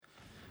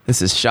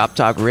This is Shop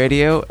Talk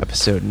Radio,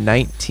 episode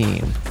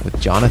 19,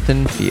 with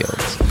Jonathan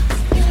Fields.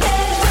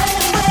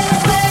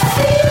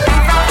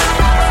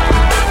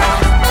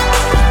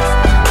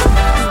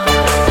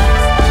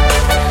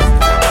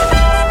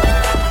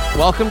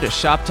 Welcome to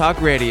Shop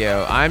Talk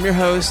Radio. I'm your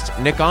host,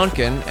 Nick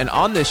Onken, and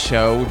on this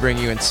show, we bring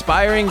you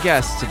inspiring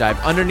guests to dive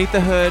underneath the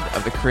hood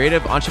of the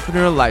creative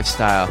entrepreneur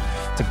lifestyle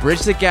to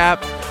bridge the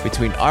gap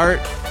between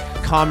art,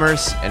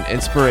 commerce, and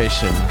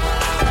inspiration.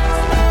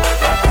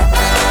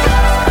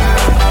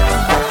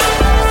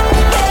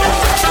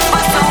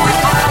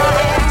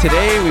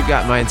 Today, we've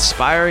got my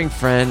inspiring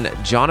friend,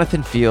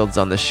 Jonathan Fields,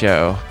 on the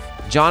show.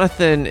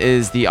 Jonathan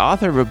is the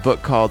author of a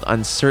book called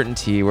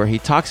Uncertainty, where he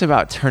talks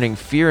about turning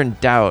fear and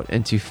doubt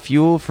into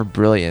fuel for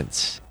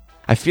brilliance.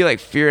 I feel like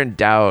fear and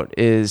doubt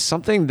is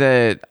something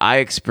that I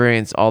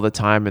experience all the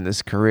time in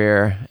this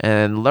career,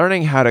 and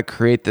learning how to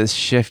create this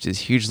shift is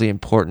hugely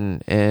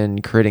important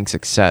in creating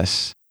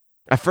success.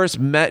 I first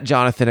met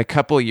Jonathan a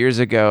couple years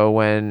ago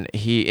when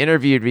he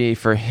interviewed me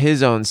for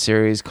his own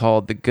series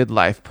called The Good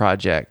Life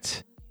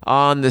Project.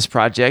 On this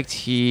project,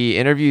 he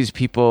interviews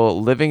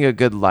people living a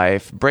good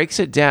life, breaks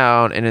it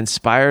down, and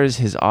inspires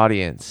his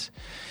audience.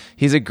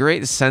 He's a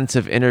great sense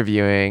of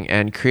interviewing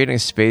and creating a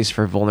space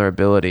for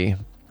vulnerability.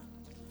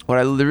 What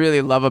I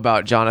really love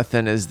about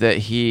Jonathan is that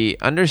he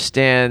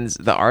understands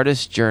the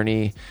artist's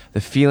journey,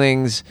 the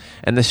feelings,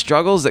 and the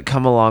struggles that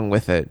come along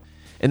with it.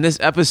 In this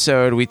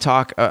episode, we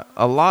talk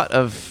a lot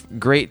of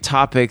great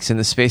topics in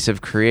the space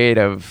of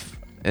creative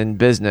and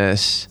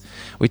business.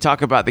 We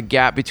talk about the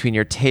gap between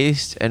your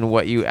taste and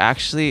what you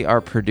actually are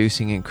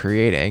producing and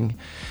creating.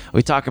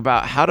 We talk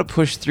about how to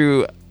push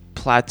through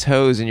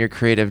plateaus in your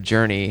creative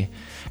journey,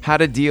 how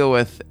to deal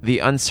with the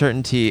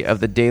uncertainty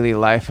of the daily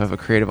life of a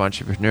creative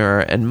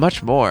entrepreneur, and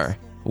much more.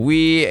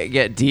 We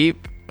get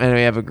deep and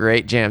we have a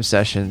great jam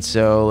session,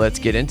 so let's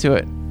get into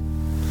it. We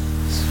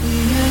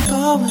ain't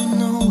going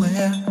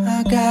nowhere,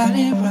 I got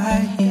it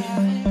right here.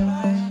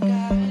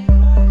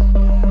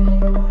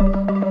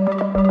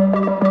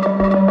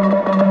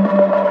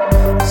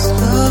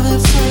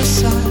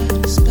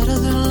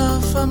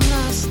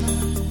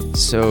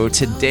 So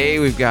today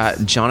we've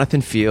got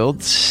Jonathan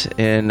Fields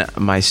in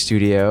my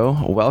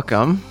studio.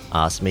 Welcome.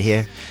 Awesome to be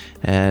here.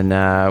 And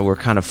we're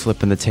kind of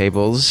flipping the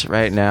tables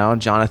right now.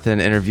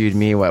 Jonathan interviewed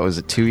me, what was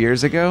it, 2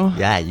 years ago?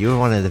 Yeah, you were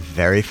one of the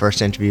very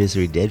first interviews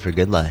we did for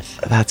Good Life.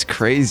 That's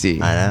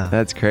crazy. I know.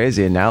 That's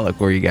crazy. And now look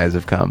where you guys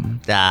have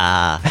come.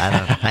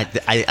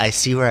 I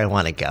see where I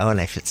want to go, and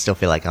I still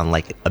feel like I'm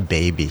like a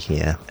baby,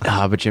 you know?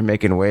 But you're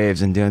making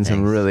waves and doing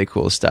some really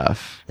cool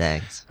stuff.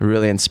 Thanks.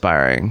 Really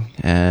inspiring.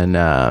 And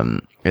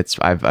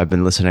I've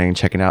been listening and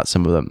checking out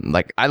some of them.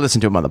 Like, I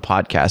listen to them on the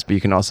podcast, but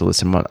you can also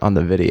listen on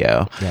the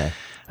video. Yeah.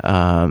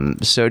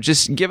 So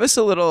just give us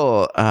a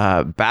little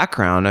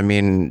background. I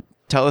mean,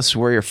 tell us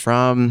where you're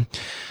from,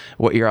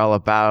 what you're all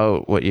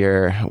about,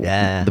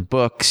 the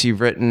books you've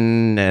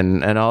written,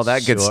 and all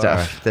that good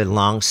stuff. The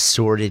long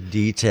sordid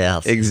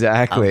details.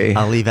 Exactly.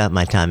 I'll leave out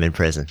my time in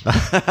prison.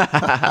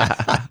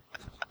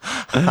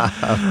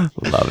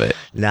 Love it.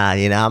 Nah,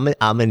 you know,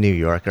 I'm a New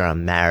Yorker.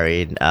 I'm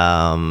married,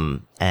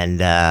 and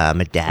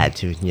I'm a dad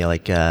to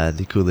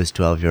the coolest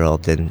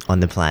 12-year-old on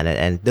the planet.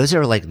 And those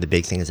are like the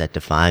big things that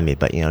define me.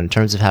 But in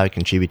terms of how I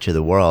contribute to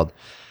the world,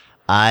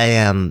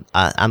 I'm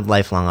a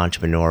lifelong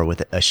entrepreneur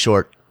with a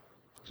short,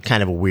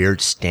 kind of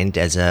weird stint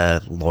as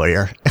a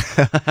lawyer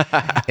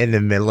in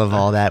the middle of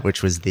all that,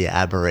 which was the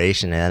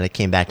aberration. And then I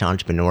came back to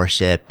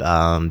entrepreneurship,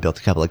 built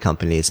a couple of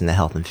companies in the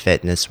health and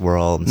fitness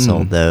world and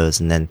sold those,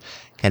 and then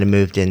kind of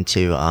moved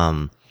into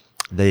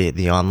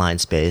the online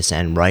space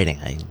and writing.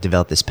 I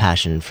developed this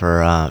passion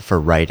for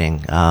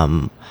writing,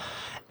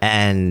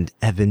 and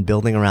have been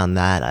building around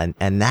that.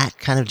 And that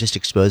kind of just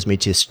exposed me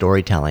to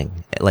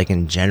storytelling, like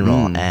in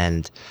general,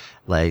 and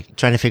like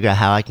trying to figure out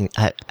how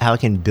I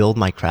can build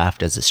my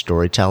craft as a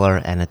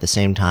storyteller, and at the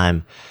same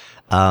time,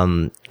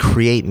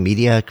 create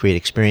media, create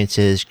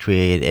experiences,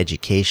 create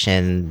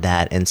education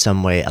that in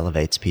some way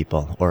elevates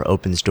people or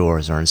opens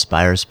doors or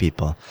inspires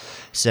people.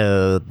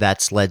 So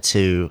that's led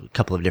to a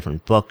couple of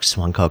different books,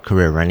 one called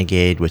Career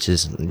Renegade, which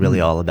is really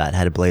all about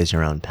how to blaze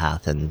your own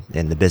path in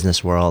the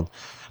business world.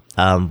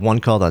 One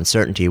called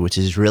Uncertainty, which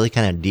is really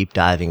kind of deep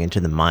diving into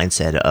the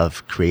mindset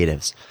of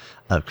creatives,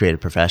 of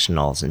creative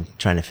professionals, and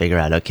trying to figure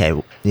out, okay,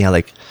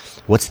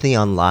 what's the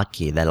unlock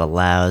key that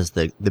allows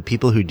the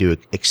people who do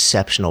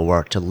exceptional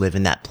work to live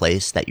in that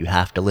place that you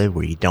have to live,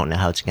 where you don't know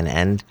how it's going to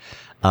end,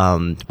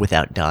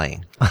 without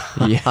dying.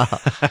 Yeah.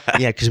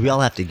 Yeah, because we all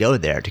have to go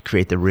there to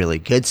create the really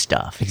good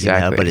stuff.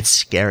 Exactly. But it's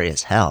scary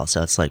as hell.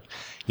 So it's like,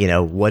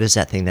 what is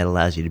that thing that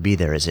allows you to be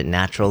there? Is it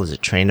natural? Is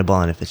it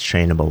trainable? And if it's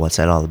trainable, what's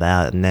that all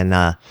about? And then,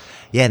 and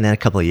then a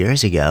couple of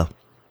years ago,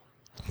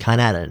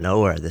 kind of out of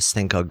nowhere, this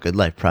thing called Good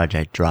Life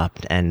Project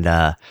dropped, and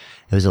it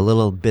was a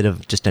little bit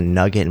of just a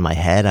nugget in my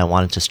head. I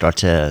wanted to start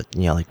to,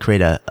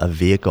 create a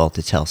vehicle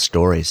to tell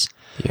stories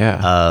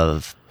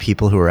of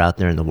people who are out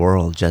there in the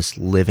world just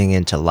living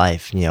into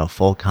life,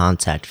 full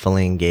contact,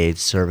 fully engaged,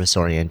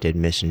 service-oriented,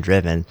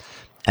 mission-driven,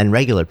 and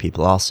regular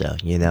people also,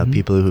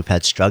 people who've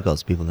had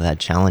struggles, people who've had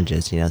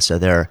challenges,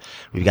 so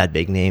we've got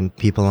big name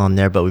people on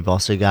there, but we've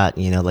also got,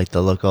 like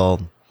the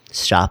local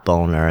shop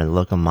owner and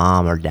local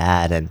mom or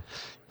dad, and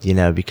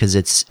because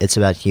it's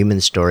about human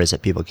stories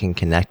that people can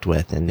connect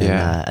with, and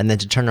then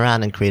to turn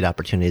around and create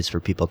opportunities for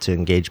people to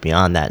engage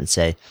beyond that and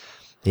say,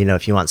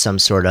 if you want some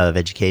sort of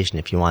education,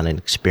 if you want an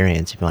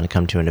experience, if you want to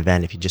come to an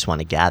event, if you just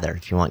want to gather,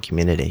 if you want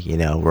community,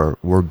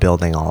 we're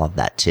building all of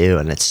that too,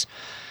 and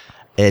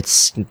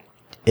it's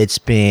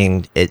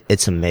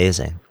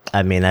amazing.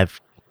 I mean,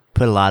 I've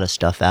put a lot of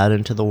stuff out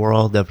into the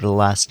world over the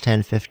last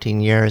 10,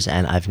 15 years,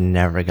 and I've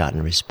never gotten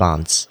a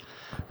response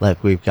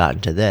like we've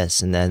gotten to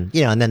this. And then,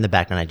 and then the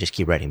background, I just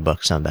keep writing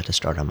books. So I'm about to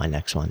start on my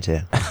next one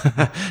too.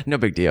 No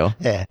big deal.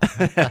 Yeah.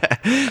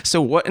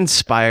 So what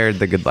inspired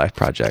the Good Life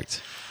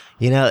Project?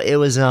 It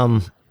was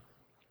kind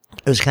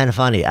of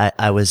funny.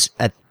 I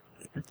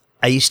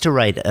used to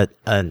write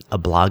a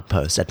blog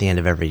post at the end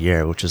of every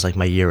year, which was like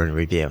my year in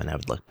review. And I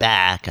would look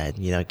back, I'd,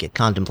 get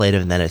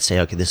contemplative, and then I'd say,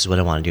 okay, this is what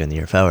I want to do in the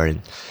year forward.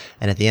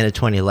 And at the end of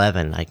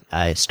 2011,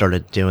 I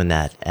started doing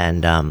that.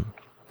 And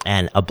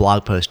a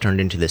blog post turned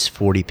into this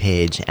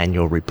 40-page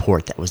annual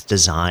report that was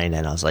designed.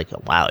 And I was like,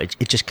 wow, it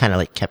just kind of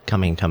like kept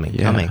coming.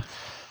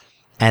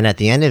 And at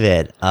the end of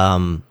it,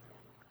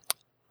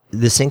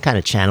 this thing kind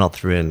of channeled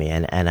through me,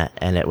 and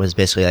it was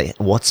basically like,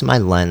 what's my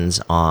lens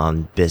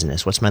on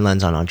business? What's my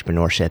lens on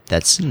entrepreneurship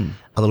that's a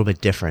little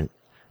bit different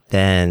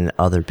than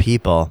other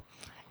people?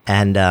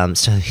 And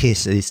so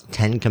these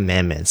 10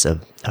 commandments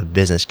of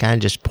business kind of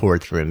just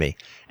poured through me.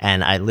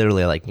 And I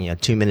literally,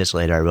 2 minutes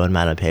later, I wrote them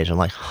out on a page. I'm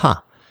like,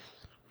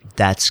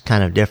 that's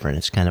kind of different.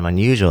 It's kind of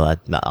unusual.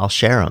 I'll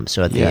share them.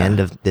 So at the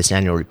end of this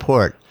annual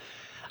report,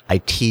 I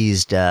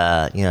teased,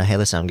 hey,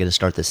 listen, I'm going to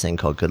start this thing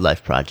called Good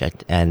Life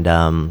Project.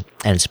 And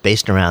it's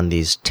based around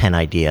these 10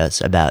 ideas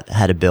about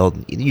how to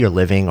build your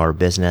living or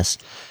business.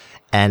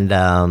 And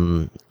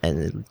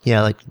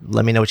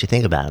let me know what you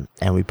think about them.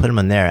 And we put them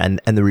in there, and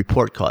the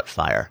report caught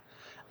fire.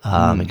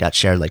 It got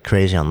shared like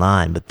crazy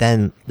online. But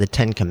then the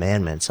 10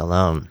 commandments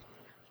alone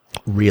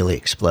really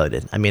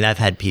exploded. I mean, I've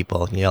had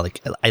people, I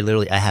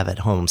have at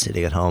home,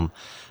 sitting at home,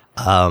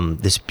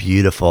 this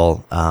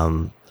beautiful,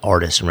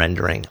 artist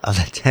rendering of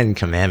the 10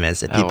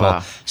 commandments that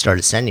people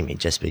started sending me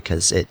just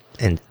because it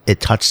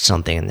touched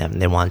something in them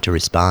and they wanted to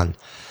respond.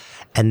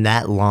 And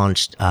that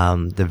launched,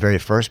 the very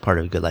first part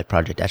of Good Life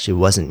Project actually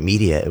wasn't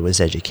media, it was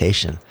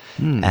education.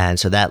 And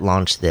so that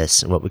launched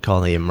this, what we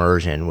call the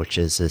immersion, which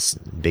is this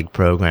big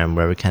program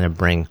where we kind of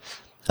bring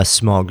a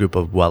small group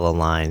of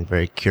well-aligned,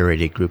 very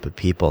curated group of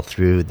people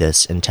through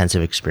this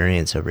intensive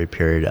experience over a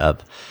period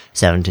of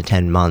 7 to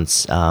 10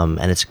 months.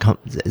 And it's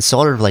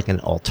sort of like an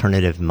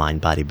alternative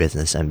mind-body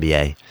business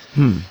MBA.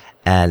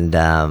 And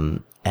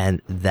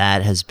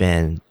that has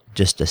been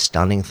just a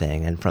stunning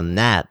thing. And from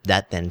that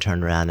then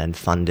turned around and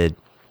funded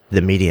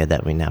the media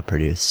that we now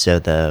produce. So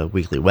the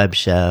weekly web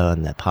show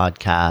and the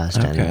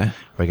podcast, and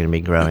we're going to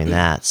be growing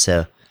that.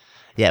 So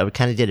yeah, we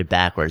kind of did it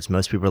backwards.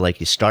 Most people are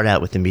like, you start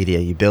out with the media,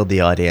 you build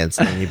the audience,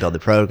 and then you build the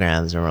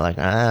programs. And we're like,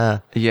 Yeah.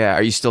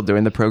 Are you still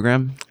doing the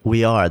program?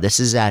 We are.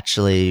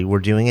 We're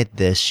doing it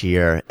this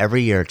year.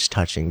 Every year it's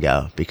touch and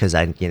go because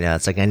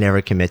it's like I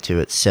never commit to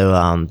it.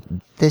 So,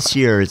 this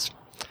year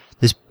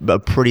there's a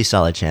pretty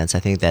solid chance. I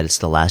think that it's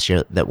the last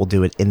year that we'll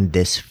do it in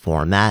this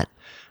format.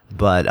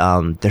 But,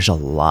 there's a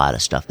lot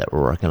of stuff that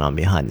we're working on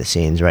behind the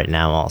scenes right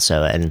now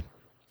also. And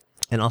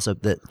also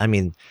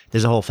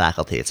there's a whole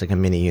faculty. It's like a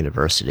mini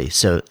university.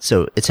 So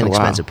it's an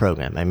expensive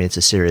program. I mean, it's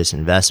a serious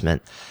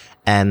investment,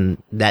 and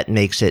that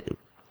makes it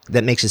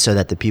so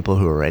that the people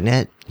who are in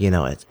it,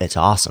 it's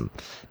awesome.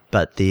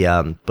 But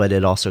but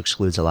it also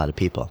excludes a lot of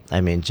people. I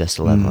mean, just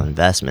the level of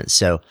investment.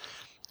 So,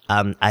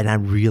 and I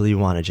really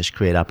want to just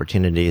create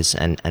opportunities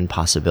and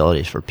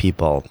possibilities for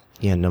people,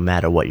 no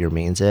matter what your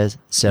means is.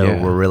 So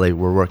we're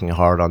working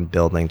hard on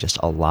building just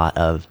a lot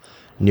of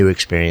new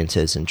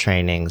experiences and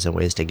trainings and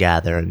ways to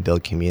gather and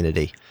build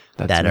community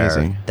that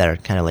are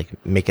kind of like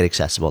make it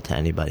accessible to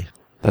anybody.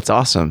 That's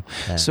awesome.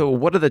 Yeah. So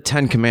what are the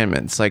 10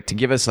 commandments? Like, to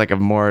give us like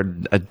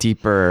a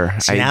deeper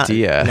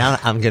idea. Now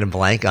I'm going to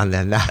blank on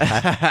them.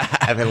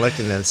 I've been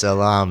looking at them so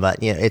long, but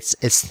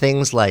it's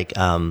things like,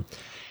 have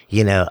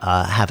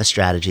a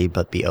strategy,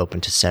 but be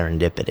open to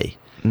serendipity.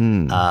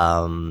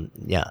 And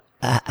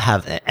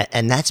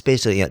that's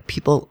basically,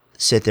 people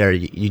sit there,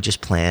 you just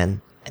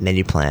plan, and then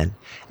you plan,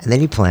 and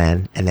then you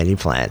plan, and then you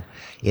plan,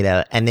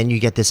 and then you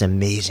get this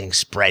amazing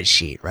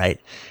spreadsheet, right?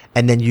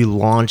 And then you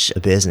launch a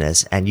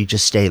business and you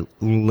just stay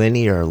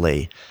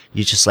linearly.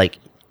 You just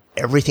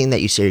everything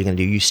that you say you're going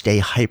to do, you stay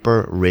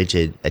hyper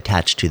rigid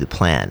attached to the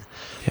plan.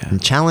 Yeah. And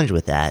the challenge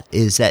with that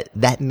is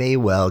that may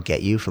well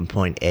get you from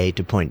point A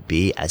to point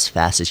B as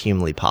fast as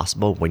humanly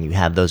possible when you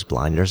have those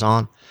blinders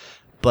on.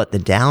 But the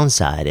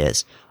downside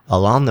is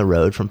along the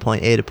road from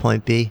point A to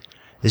point B,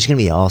 there's going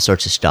to be all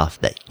sorts of stuff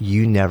that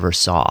you never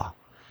saw,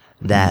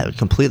 that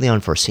completely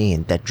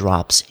unforeseen, that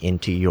drops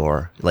into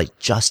your,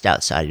 just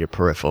outside your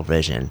peripheral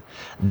vision,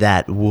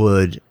 that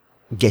would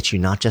get you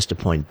not just to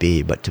point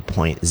B, but to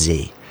point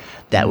Z.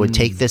 that would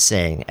take this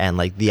thing and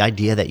like the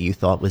idea that you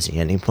thought was the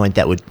ending point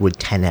that would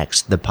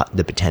 10x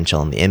the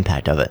potential and the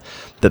impact of it.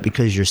 But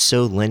because you're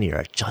so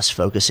linear, just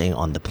focusing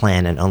on the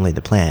plan and only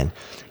the plan,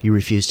 you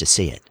refuse to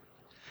see it.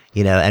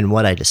 You know, and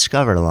what I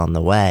discovered along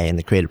the way in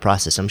the creative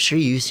process, I'm sure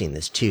you've seen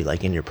this too,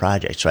 like in your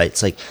projects, right?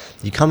 It's like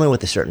you come in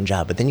with a certain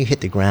job, but then you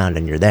hit the ground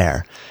and you're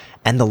there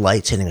and the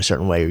light's hitting a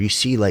certain way, or you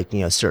see like,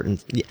 you know,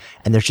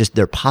 and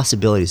there are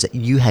possibilities that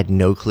you had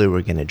no clue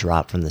were going to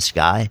drop from the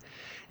sky.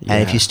 Yeah.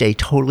 And if you stay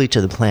totally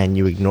to the plan,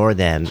 you ignore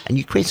them and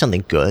you create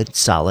something good,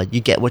 solid, you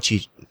get what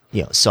you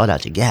sought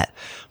out to get,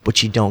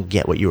 but you don't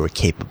get what you were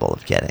capable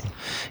of getting.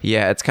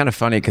 Yeah, it's kind of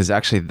funny because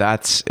actually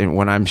that's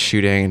when I'm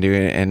shooting and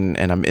doing it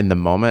and I'm in the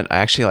moment, I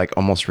actually like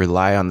almost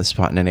rely on the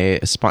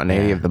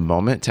spontaneity of the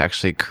moment to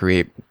actually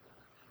create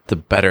the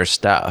better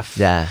stuff.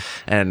 Yeah.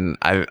 And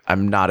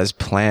I'm not as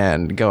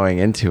planned going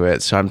into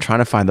it. So I'm trying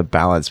to find the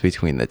balance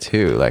between the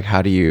two. Like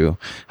how do you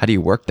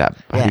work that?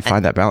 How do you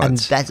find that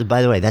balance? And that's,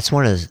 by the way, that's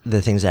one of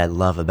the things that I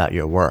love about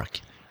your work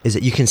is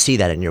that you can see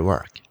that in your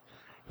work.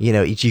 You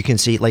know, you can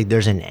see like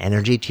there's an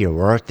energy to your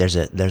work. There's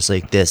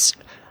like this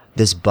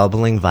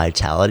bubbling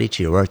vitality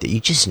to your work that you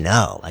just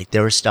know. Like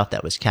there was stuff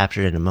that was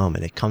captured in a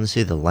moment. It comes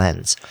through the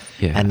lens,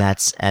 and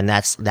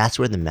that's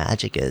where the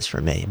magic is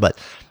for me. But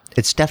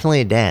it's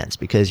definitely a dance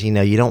because you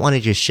know you don't want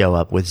to just show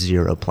up with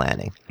zero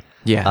planning.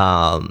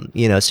 Yeah.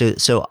 You know,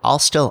 so I'll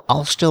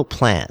still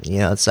plan. You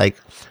know, it's like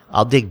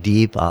I'll dig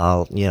deep.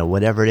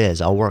 Whatever it is,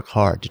 I'll work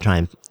hard to try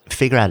and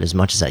figure out as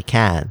much as I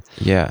can.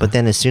 Yeah. But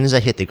then as soon as I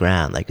hit the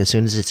ground, like as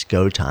soon as it's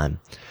go time,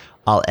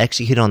 I'll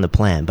execute on the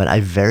plan. But I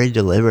very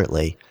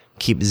deliberately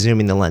keep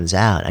zooming the lens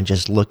out and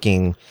just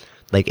looking,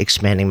 like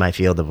expanding my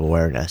field of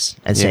awareness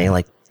and saying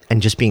like,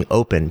 and just being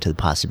open to the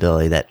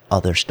possibility that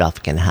other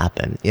stuff can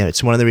happen. You know,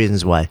 it's one of the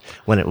reasons why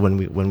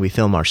when we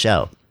film our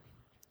show,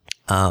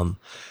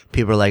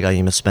 people are like, oh,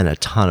 you must spend a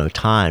ton of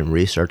time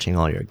researching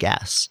all your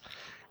guests.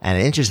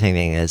 And the interesting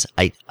thing is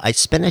I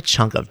spend a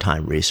chunk of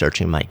time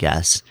researching my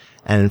guests.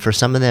 And for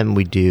some of them,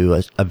 we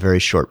do a very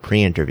short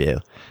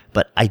pre-interview,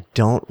 but I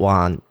don't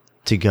want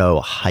to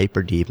go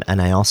hyper deep.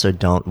 And I also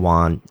don't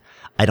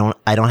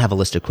have a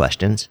list of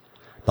questions.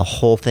 The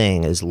whole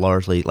thing is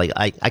largely like,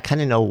 I kind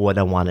of know what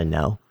I want to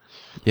know.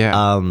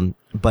 Yeah.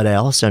 But I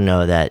also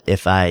know that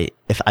if I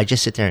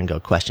just sit there and go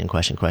question,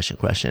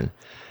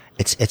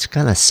 it's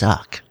gonna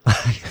suck.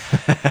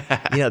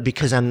 You know,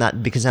 because I'm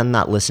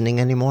not listening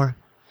anymore.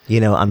 You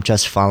know, I'm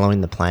just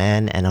following the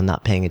plan and I'm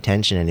not paying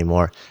attention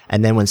anymore.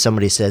 And then when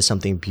somebody says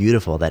something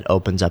beautiful that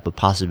opens up a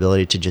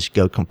possibility to just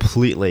go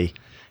completely,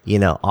 you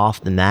know,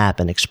 off the map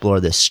and explore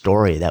this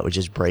story that would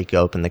just break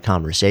open the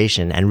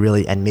conversation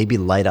and maybe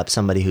light up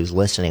somebody who's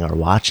listening or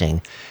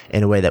watching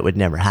in a way that would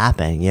never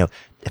happen. You know,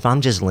 if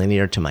I'm just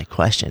linear to my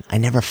question, I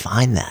never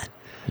find that.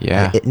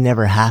 Yeah. It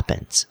never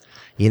happens.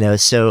 You know,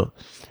 so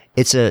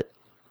I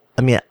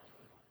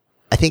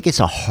think it's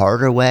a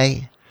harder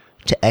way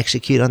to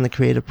execute on the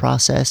creative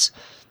process,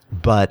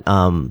 but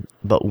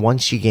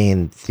once you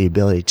gain the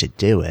ability to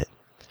do it,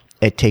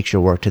 it takes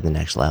your work to the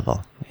next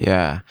level.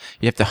 Yeah.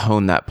 You have to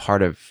hone that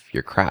part of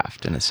your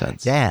craft in a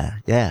sense. Yeah.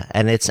 Yeah.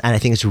 And I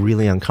think it's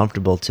really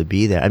uncomfortable to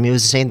be there. I mean, it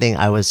was the same thing.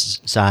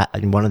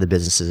 One of the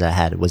businesses I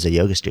had was a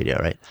yoga studio,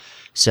 right?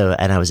 So,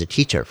 and I was a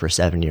teacher for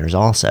 7 years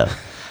also.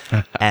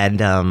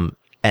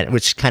 And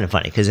which is kind of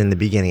funny because in the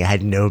beginning I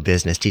had no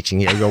business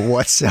teaching yoga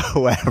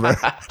whatsoever.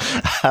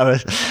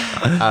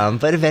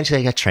 But eventually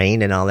I got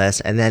trained and all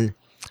this. And then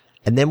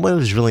what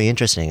was really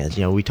interesting is,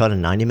 you know, we taught a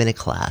 90-minute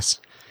class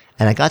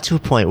and I got to a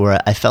point where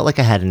I felt like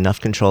I had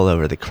enough control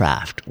over the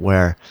craft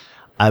where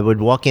I would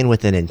walk in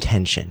with an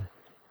intention.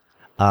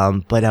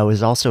 But I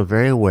was also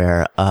very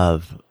aware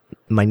of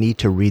my need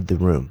to read the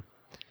room.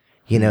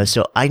 You know,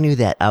 so I knew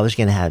that I was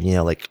going to have, you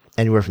know, like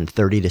anywhere from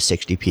 30 to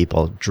 60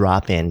 people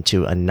drop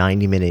into a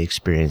 90-minute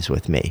experience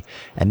with me.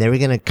 And they were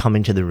going to come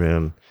into the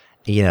room,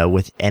 you know,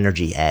 with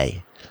energy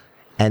A.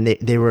 And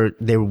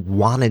they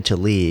wanted to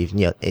leave,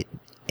 you know,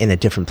 in a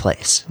different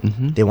place.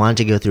 Mm-hmm. They wanted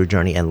to go through a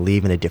journey and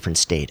leave in a different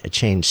state, a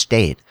changed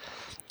state.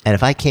 And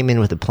if I came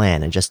in with a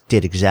plan and just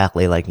did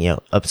exactly like, you know,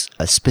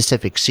 a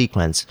specific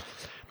sequence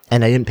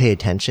and I didn't pay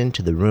attention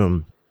to the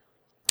room,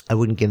 I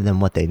wouldn't give them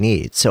what they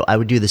need. So I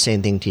would do the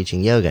same thing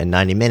teaching yoga in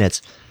 90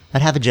 minutes.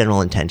 I'd have a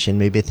general intention,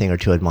 maybe a thing or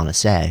two I'd want to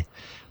say.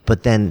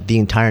 But then the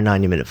entire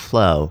 90-minute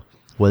flow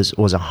was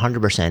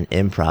 100%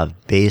 improv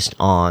based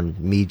on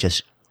me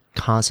just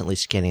constantly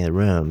scanning the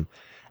room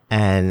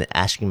and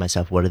asking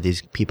myself, what do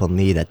these people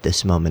need at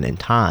this moment in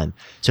time?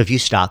 So if you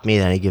stopped me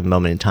at any given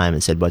moment in time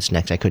and said, what's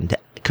next? I couldn't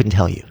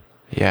tell you.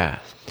 Yeah.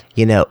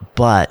 You know,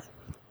 but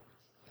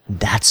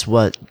that's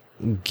what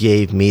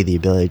gave me the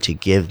ability to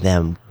give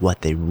them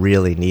what they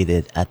really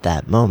needed at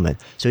that moment.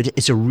 So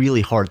it's a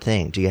really hard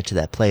thing to get to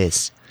that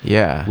place.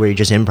 Yeah. Where you're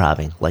just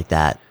improvising like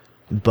that.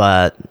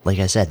 But like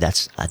I said,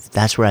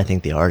 that's where I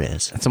think the art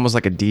is. It's almost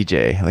like a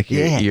DJ. Like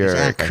you're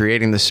exactly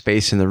creating the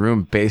space in the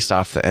room based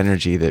off the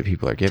energy that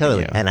people are giving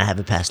you. And I have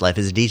a past life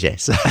as a DJ.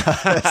 So,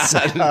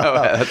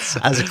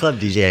 I was a club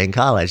DJ in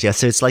college. Yeah.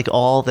 So it's like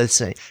all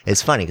this.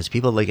 It's funny because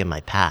people look at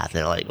my path.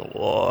 They're like,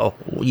 whoa,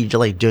 you just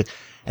like do.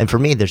 And for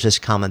me, there's this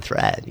common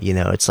thread.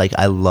 It's like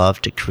I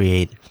love to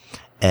create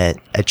an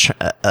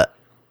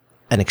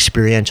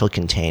experiential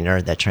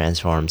container that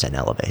transforms and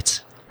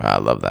elevates. I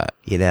love that.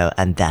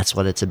 And that's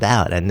what it's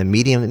about. And the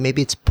medium,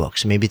 maybe it's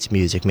books, maybe it's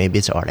music, maybe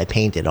it's art. I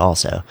paint it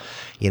also.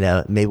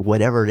 Maybe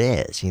whatever it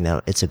is,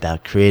 it's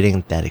about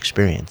creating that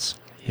experience.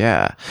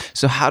 Yeah.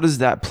 So how does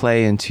that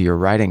play into your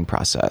writing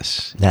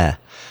process? Yeah.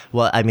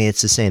 Well, I mean,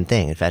 it's the same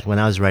thing. In fact, when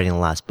I was writing the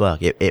last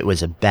book, it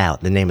was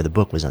about, the name of the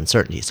book was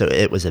Uncertainty. So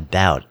it was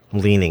about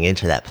leaning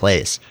into that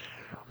place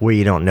where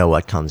you don't know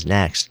what comes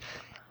next.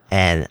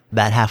 And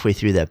about halfway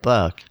through that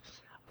book,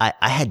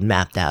 I had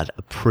mapped out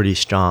a pretty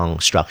strong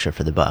structure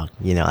for the book.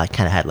 I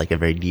kind of had like a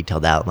very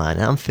detailed outline,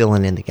 and I'm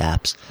filling in the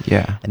gaps.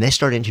 Yeah. And they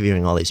started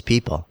interviewing all these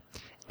people.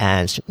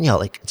 And,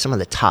 like some of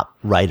the top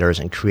writers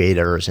and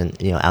creators and,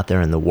 out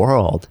there in the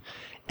world,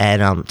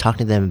 and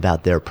talking to them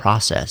about their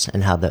process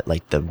and how the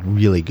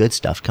really good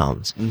stuff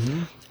comes.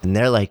 Mm-hmm. And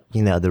they're like,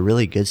 the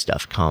really good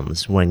stuff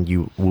comes when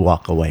you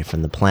walk away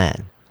from the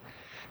plan.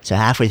 So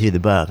halfway through the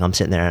book, I'm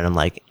sitting there and I'm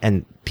like,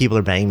 and people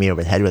are banging me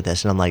over the head with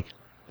this, and I'm like,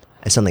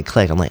 and something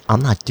clicked. I'm like,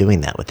 I'm not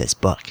doing that with this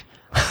book.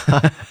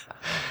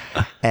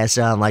 And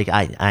so I'm like,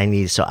 I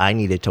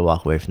needed to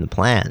walk away from the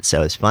plan.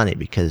 So it's funny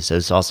because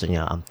it's also,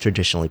 I'm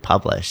traditionally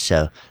published.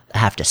 So I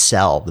have to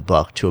sell the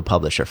book to a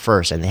publisher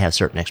first, and they have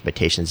certain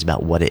expectations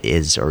about what it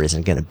is or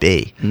isn't going to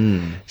be.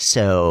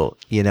 So,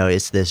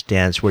 it's this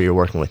dance where you're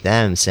working with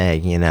them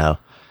saying,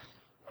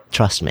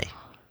 trust me.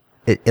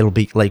 It'll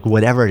be like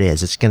whatever it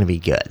is, it's going to be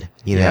good.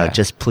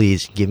 Just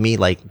please give me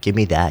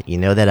that.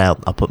 That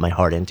I'll put my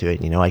heart into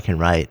it. I can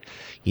write.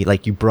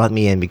 You brought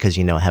me in because,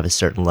 I have a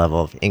certain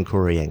level of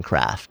inquiry and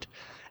craft,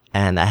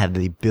 and I have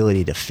the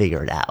ability to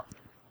figure it out.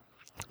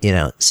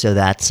 So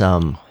that's,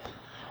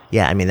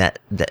 yeah, I mean, that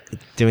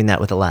doing that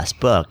with the last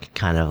book,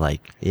 kind of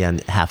like,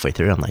 halfway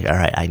through, I'm like, all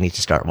right, I need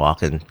to start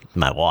walking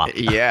my walk.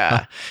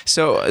 Yeah.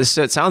 So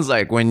it sounds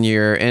like when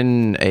you're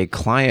in a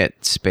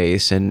client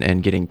space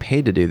and getting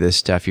paid to do this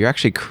stuff, you're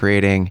actually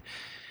creating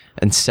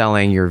and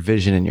selling your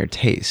vision and your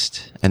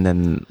taste, and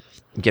then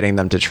getting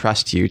them to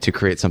trust you to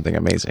create something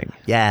amazing.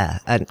 Yeah.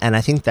 And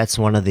I think that's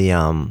one of the,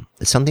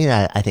 something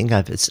that I think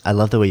I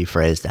love the way you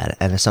phrased that.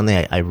 And it's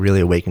something I really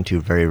awakened to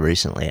very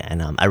recently.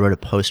 And, I wrote a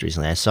post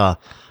recently. I saw,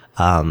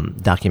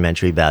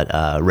 documentary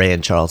about, Ray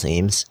and Charles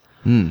Eames,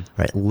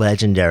 right?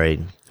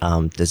 Legendary,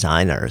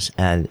 designers.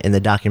 And in the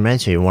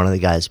documentary, one of the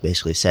guys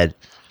basically said,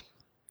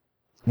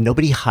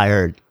 nobody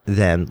hired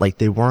them. Like,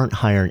 they weren't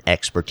hiring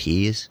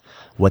expertise.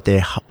 What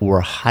they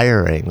were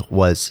hiring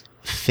was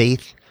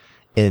faith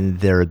in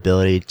their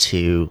ability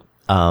to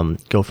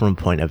go from a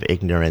point of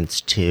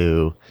ignorance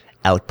to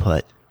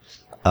output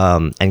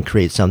and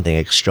create something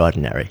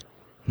extraordinary.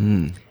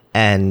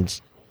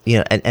 And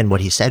and what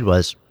he said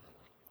was,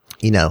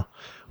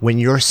 when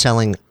you're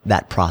selling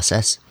that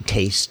process,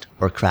 taste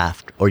or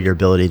craft, or your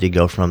ability to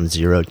go from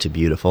zero to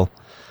beautiful,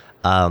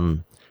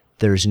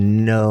 there's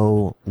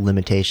no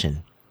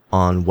limitation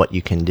on what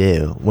you can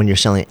do. When you're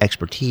selling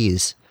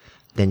expertise,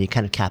 then you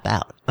kind of cap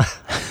out.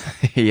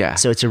 Yeah.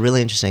 So it's a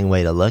really interesting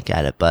way to look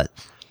at it. But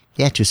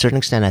yeah, to a certain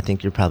extent, I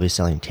think you're probably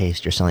selling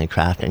taste, you're selling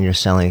craft, and you're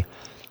selling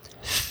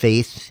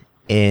faith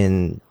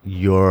in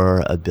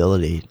your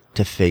ability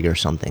to figure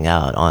something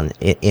out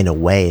in a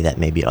way that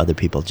maybe other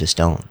people just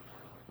don't.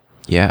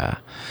 Yeah.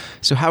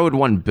 So how would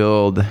one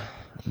build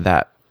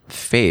that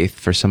faith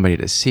for somebody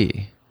to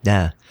see?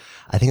 Yeah.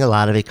 I think a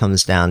lot of it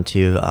comes down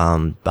to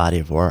body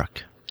of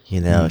work.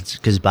 It's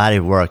because body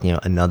of work,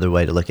 another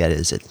way to look at it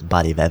is it's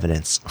body of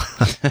evidence.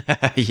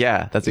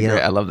 Yeah, that's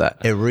I love that.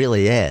 It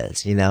really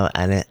is,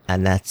 and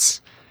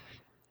that's,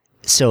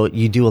 so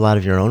you do a lot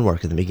of your own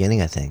work at the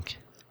beginning, I think,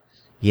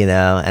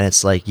 and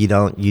it's like, you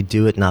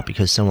do it not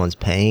because someone's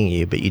paying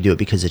you, but you do it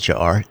because it's your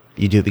art.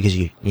 You do it because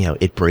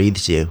it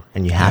breathes you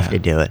and you have to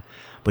do it,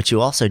 but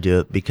you also do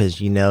it because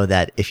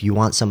that if you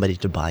want somebody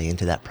to buy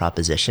into that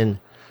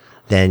proposition,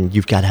 then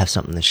you've got to have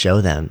something to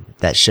show them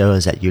that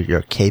shows that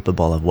you're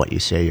capable of what you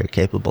say you're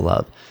capable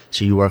of.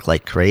 So you work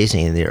like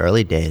crazy in the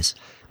early days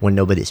when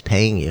nobody's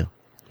paying you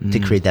to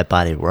create that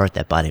body of work,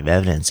 that body of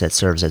evidence that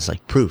serves as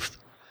like proof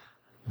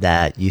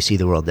that you see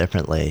the world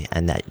differently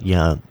and that,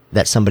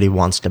 that somebody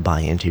wants to buy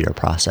into your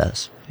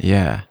process.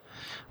 Yeah.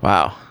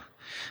 Wow.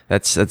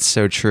 That's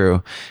so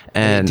true.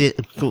 And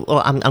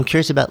I'm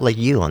curious about like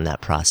you on that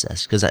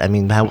process. Cause I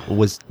mean,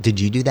 did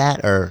you do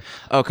that or?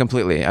 Oh,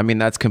 completely. I mean,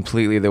 that's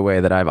completely the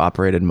way that I've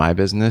operated my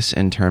business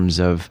in terms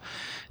of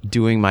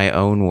doing my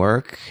own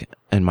work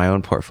and my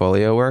own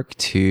portfolio work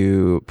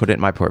to put it in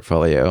my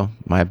portfolio,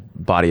 my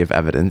body of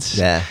evidence,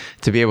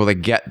 to be able to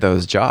get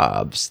those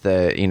jobs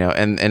that,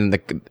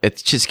 it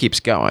just keeps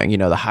going,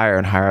 the higher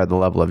and higher the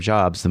level of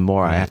jobs, the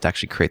more I have to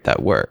actually create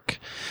that work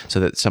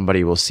so that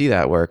somebody will see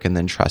that work and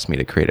then trust me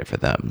to create it for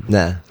them.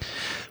 Yeah.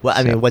 Well,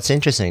 I mean, what's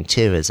interesting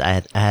too is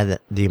I had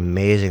the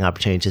amazing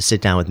opportunity to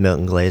sit down with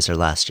Milton Glaser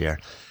last year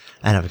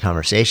and have a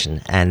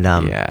conversation. And,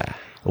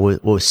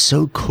 what was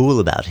so cool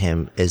about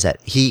him is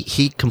that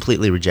he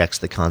completely rejects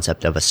the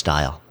concept of a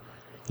style.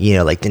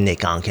 like the Nick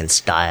Onken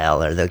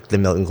style or the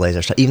Milton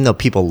Glaser style. Even though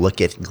people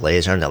look at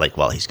Glaser and they're like,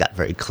 well, he's got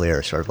very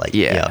clear sort of like,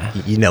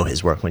 you know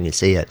his work when you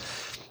see it.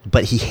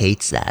 But he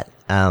hates that.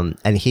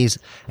 And he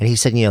said,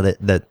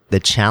 that the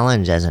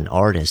challenge as an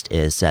artist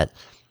is that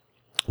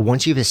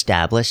once you've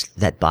established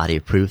that body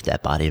of proof,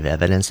 that body of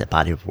evidence, that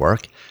body of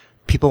work,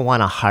 people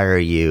want to hire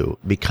you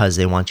because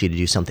they want you to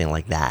do something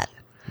like that.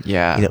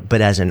 Yeah.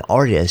 But as an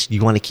artist,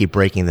 you want to keep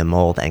breaking the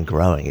mold and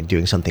growing and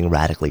doing something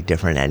radically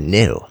different and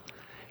new.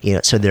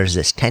 So there's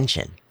this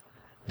tension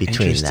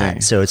between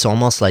that. So it's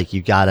almost like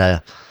you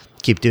gotta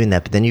keep doing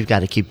that, but then you've got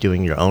to keep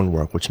doing your own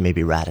work, which may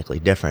be radically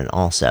different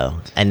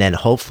also. And then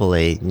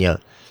hopefully,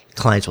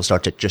 clients will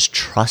start to just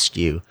trust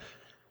you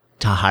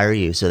to hire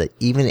you so that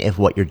even if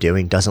what you're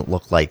doing doesn't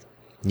look like,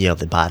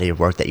 the body of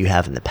work that you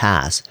have in the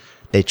past,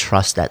 they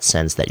trust that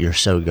sense that you're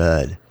so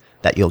good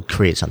that you'll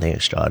create something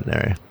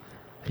extraordinary.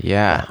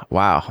 Yeah.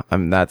 Wow.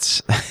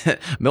 That's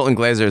Milton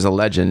Glaser is a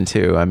legend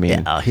too. I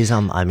mean, he's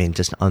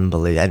just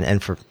unbelievable.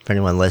 And for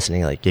anyone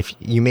listening, like if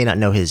you may not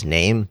know his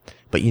name,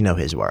 but you know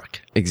his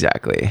work.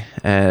 Exactly.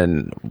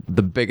 And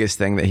the biggest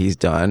thing that he's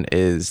done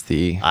is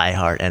the I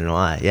Heart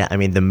NY. Yeah. I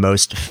mean, the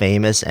most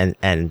famous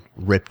and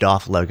ripped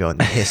off logo in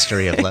the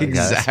history of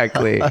logos.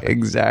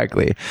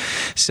 Exactly.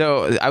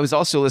 So I was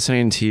also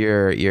listening to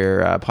your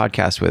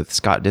podcast with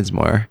Scott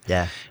Dinsmore.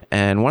 Yeah.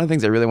 And one of the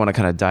things I really want to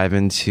kind of dive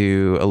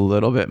into a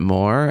little bit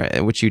more,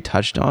 which you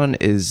touched on,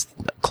 is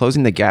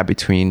closing the gap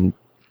between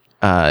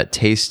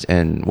taste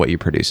and what you're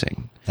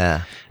producing.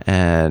 Yeah.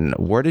 And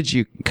where did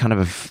you kind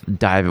of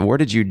where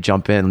did you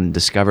jump in and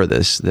discover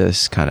this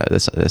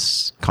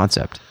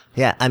concept?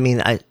 Yeah. I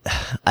mean,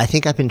 I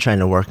think I've been trying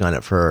to work on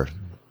it for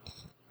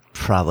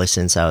probably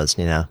since I was,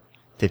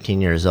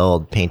 15 years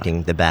old,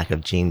 painting the back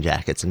of jean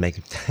jackets and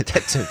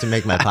to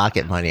make my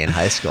pocket money in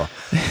high school.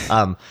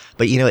 But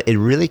it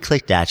really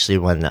clicked actually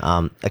when,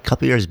 a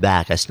couple years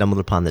back, I stumbled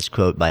upon this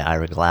quote by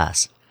Ira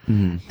Glass,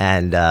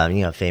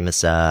 and,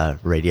 famous,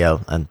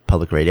 radio and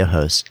public radio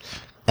host.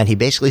 And he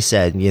basically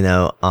said,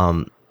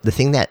 the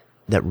thing that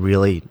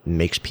really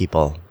makes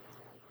people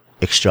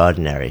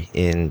extraordinary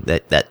in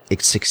that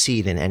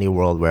succeed in any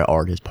world where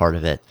art is part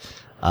of it,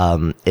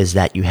 is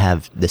that you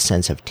have the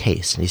sense of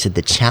taste. And he said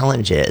the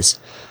challenge is,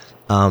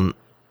 in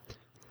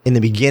the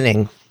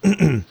beginning,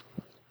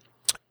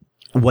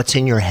 what's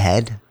in your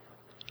head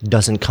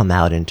doesn't come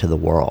out into the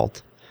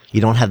world.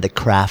 You don't have the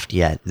craft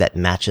yet that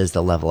matches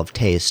the level of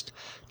taste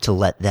to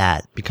let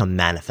that become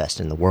manifest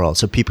in the world.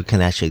 So people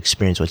can actually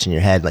experience what's in your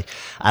head. Like,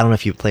 I don't know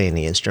if you play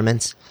any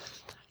instruments,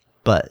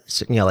 but,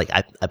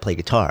 I play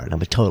guitar and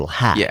I'm a total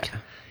hack.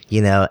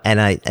 Yeah.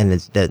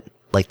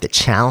 The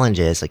challenge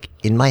is like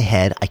in my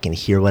head, I can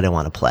hear what I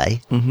want to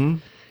play. Mm-hmm.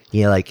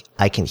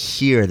 I can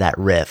hear that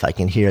riff, I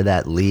can hear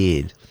that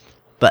lead,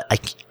 but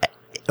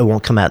it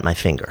won't come out my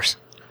fingers.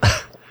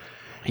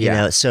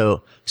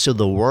 So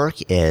the work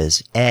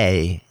is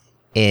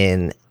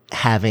in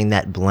having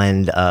that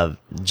blend of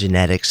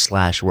genetics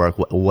 / work,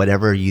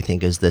 whatever you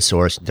think is the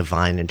source,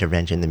 divine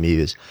intervention, the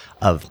muse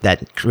of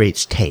that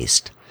creates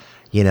taste.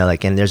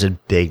 And there's a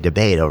big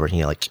debate over,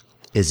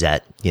 is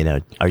that,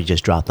 are you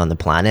just dropped on the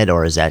planet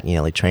or is that,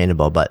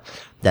 trainable? But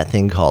that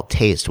thing called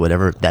taste,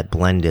 whatever that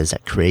blend is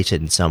that creates it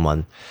in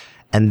someone.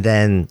 And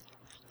then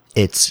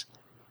it's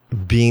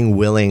being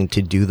willing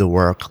to do the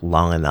work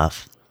long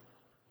enough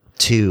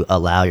to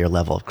allow your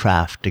level of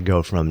craft to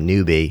go from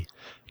newbie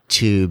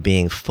to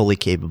being fully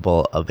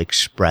capable of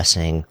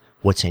expressing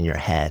what's in your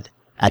head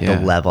at the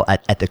level,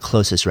 at the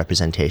closest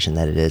representation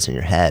that it is in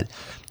your head.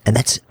 And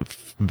that's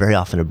very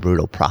often a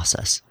brutal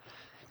process.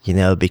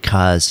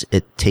 Because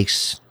it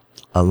takes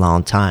a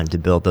long time to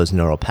build those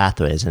neural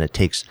pathways, and it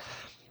takes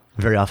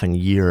very often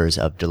years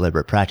of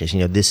deliberate practice.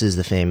 This is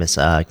the famous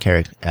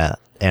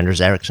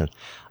Anders Ericsson,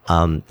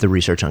 the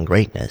research on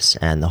greatness,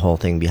 and the whole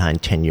thing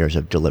behind 10 years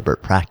of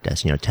deliberate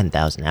practice,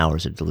 10,000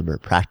 hours of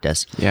deliberate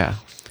practice. Yeah.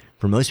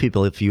 For most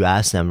people, if you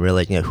ask them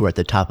really, who are at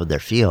the top of their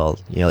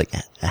field,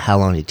 how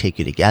long did it take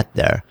you to get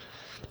there?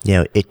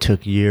 It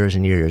took years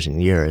and years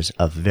and years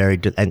of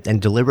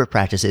and deliberate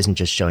practice isn't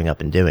just showing up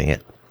and doing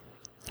it.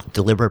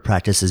 Deliberate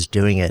practice is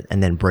doing it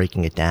and then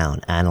breaking it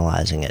down,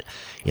 analyzing it.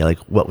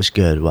 What was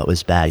good, what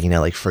was bad.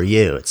 For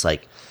you, it's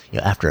like,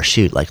 after a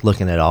shoot, like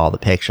looking at all the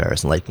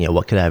pictures and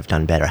what could I have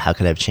done better? How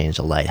could I have changed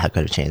the light? How could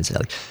I have changed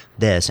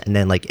this? And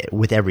then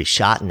with every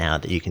shot now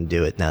that you can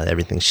do it, now that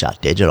everything's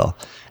shot digital,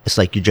 it's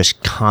like you're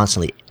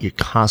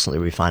constantly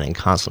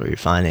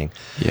refining.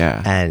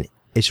 Yeah. And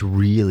it's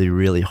really,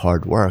 really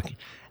hard work.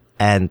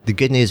 And the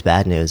good news,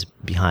 bad news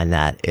behind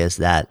that is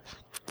that,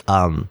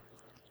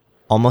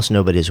 almost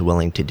nobody is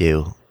willing to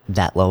do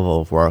that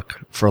level of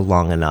work for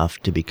long enough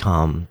to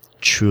become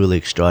truly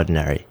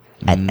extraordinary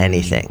at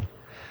anything.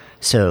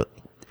 So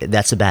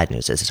that's the bad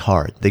news, is it's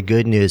hard. The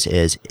good news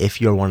is if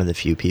you're one of the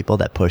few people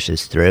that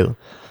pushes through,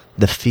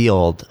 the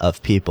field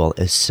of people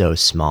is so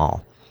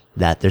small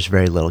that there's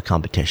very little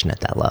competition at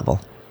that level.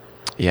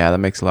 Yeah, that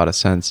makes a lot of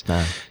sense.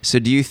 So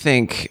do you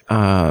think,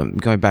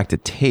 going back to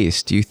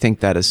taste, do you think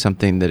that is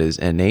something that is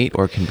innate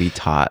or can be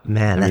taught?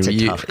 Man, that's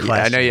a tough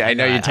question. I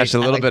know you touched a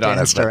little bit on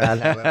it.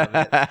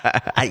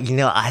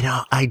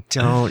 I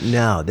don't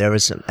know. There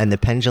was, and the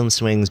pendulum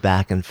swings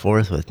back and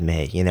forth with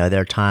me.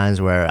 There are times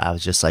where I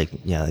was just like,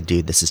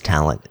 dude, this is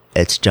talent.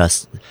 It's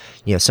just,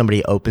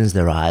 somebody opens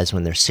their eyes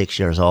when they're 6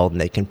 years old and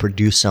they can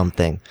produce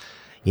something,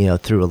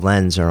 through a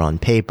lens or on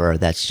paper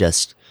that's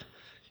just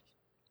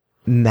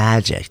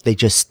magic. They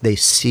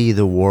see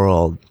the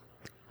world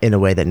in a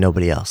way that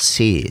nobody else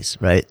sees,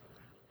 right?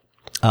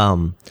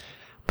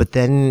 But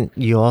then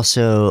you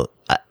also,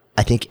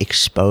 I think,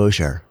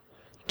 exposure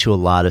to a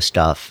lot of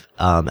stuff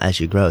as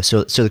you grow.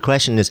 So the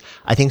question is,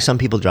 I think some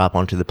people drop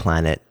onto the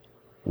planet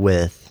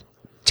with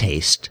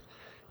taste,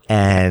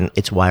 and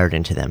it's wired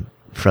into them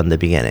from the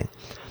beginning.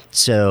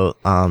 So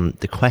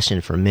the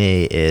question for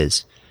me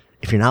is,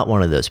 if you're not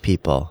one of those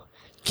people,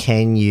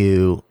 can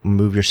you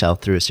move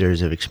yourself through a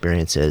series of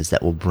experiences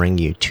that will bring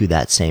you to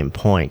that same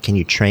point? Can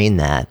you train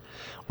that?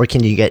 Or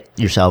can you get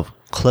yourself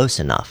close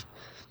enough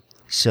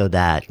so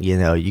that,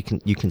 you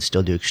can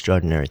still do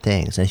extraordinary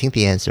things? And I think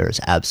the answer is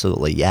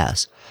absolutely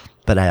yes.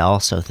 But I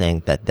also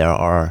think that there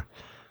are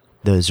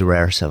those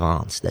rare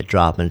savants that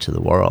drop into the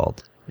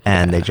world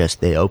and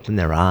they open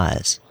their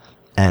eyes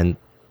and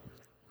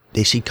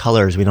they see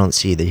colors we don't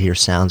see. They hear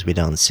sounds we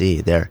don't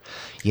see.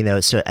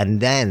 And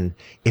then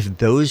if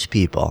those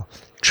people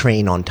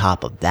train on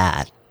top of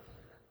that,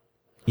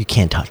 you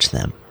can't touch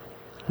them.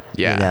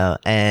 Yeah.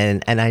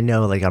 And I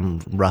know, like,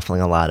 I'm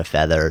ruffling a lot of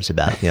feathers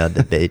about,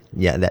 debate.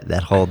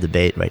 That whole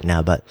debate right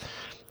now. But,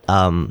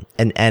 and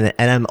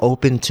I'm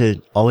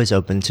always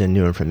open to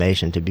new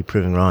information, to be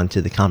proven wrong,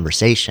 to the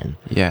conversation.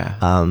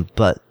 Yeah.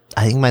 But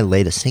I think my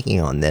latest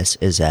thinking on this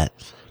is that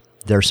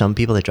there are some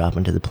people that drop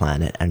into the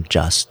planet and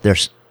just,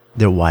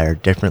 they're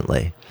wired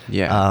differently.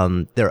 Yeah.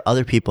 There are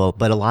other people,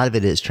 but a lot of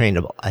it is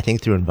trainable. I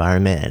think through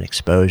environment and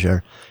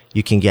exposure,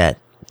 you can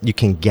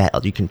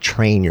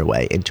train your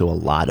way into a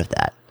lot of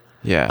that.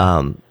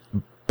 Yeah.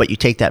 But you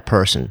take that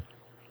person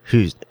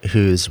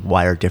who's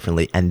wired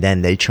differently, and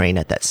then they train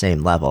at that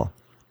same level.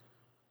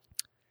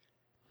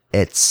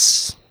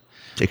 It's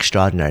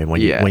extraordinary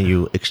when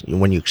you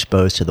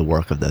expose to the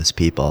work of those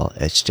people.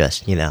 It's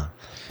just,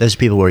 those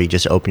people where you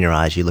just open your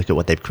eyes, you look at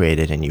what they've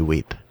created, and you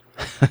weep.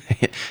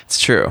 It's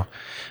true.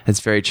 It's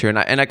very true.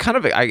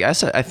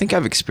 I think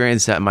I've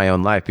experienced that in my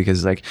own life,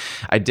 because like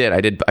I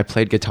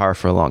played guitar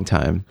for a long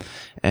time,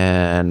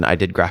 and I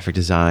did graphic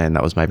design.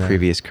 That was my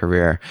previous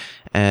career.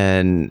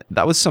 And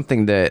that was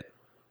something that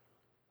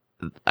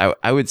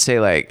I would say,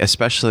 like,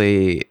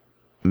 especially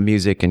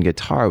music and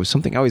guitar, was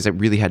something I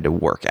really had to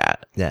work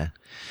at. Yeah.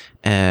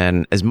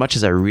 And as much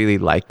as I really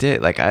liked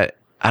it, like I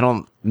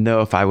don't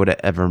know if I would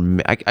have ever,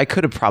 I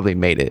could have probably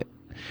made it.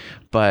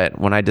 But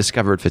when I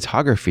discovered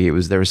photography,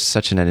 there was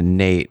such an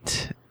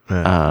innate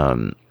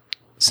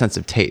sense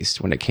of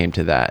taste when it came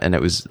to that, and it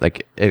was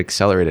like it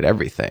accelerated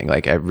everything.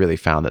 Like I really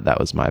found that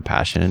was my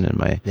passion and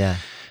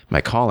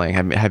my calling.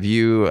 Have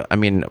you? I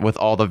mean, with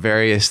all the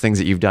various things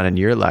that you've done in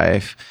your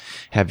life,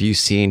 have you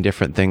seen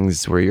different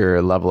things where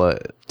your level of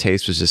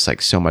taste was just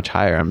like so much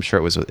higher? I'm sure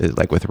it was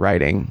like with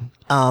writing.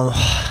 I'm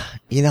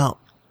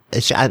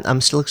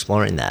still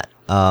exploring that.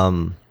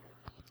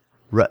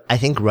 I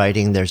think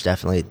writing, there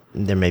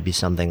may be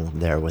something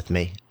there with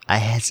me. I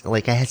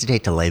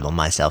hesitate to label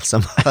myself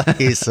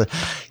somebody who's,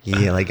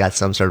 got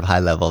some sort of high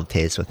level of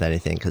taste with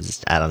anything,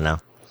 because I don't know.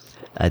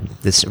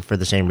 This for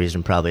the same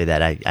reason probably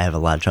that I have a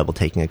lot of trouble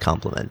taking a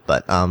compliment.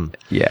 But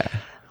yeah.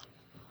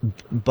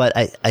 But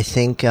I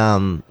think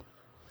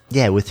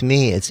with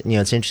me it's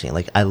interesting.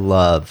 Like, I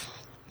love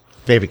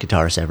favorite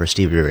guitarist ever,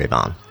 Stevie Ray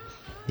Vaughan.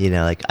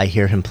 I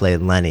hear him play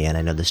Lenny, and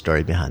I know the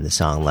story behind the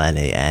song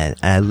Lenny, and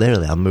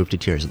I'll move to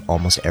tears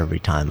almost every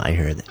time I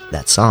hear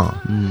that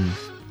song.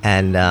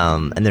 And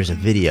there's a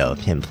video of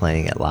him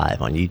playing it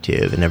live on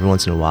YouTube, and every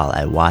once in a while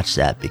I watch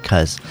that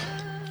because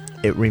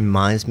it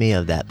reminds me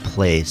of that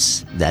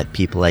place that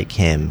people like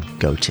him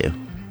go to.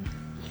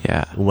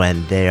 Yeah.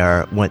 When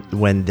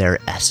their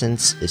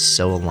essence is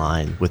so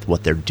aligned with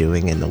what they're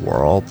doing in the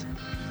world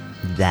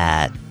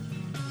that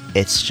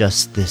it's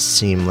just this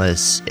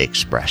seamless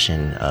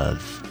expression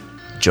of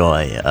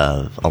joy,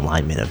 of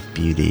alignment, of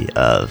beauty,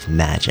 of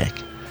magic.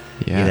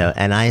 Yeah.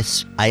 And I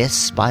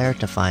aspire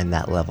to find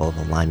that level of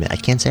alignment. I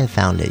can't say I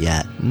found it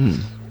yet.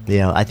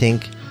 I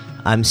think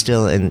I'm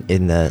still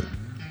in the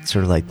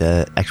sort of like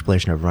the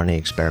exploration of running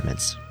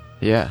experiments.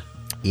 Yeah.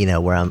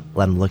 Where I'm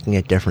looking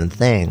at different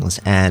things,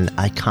 and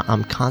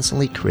I'm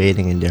constantly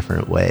creating in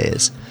different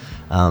ways.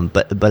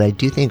 But I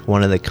do think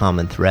one of the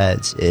common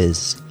threads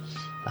is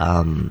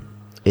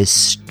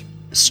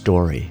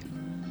story.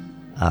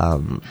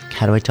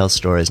 How do I tell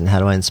stories, and how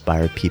do I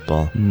inspire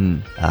people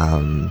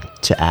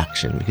to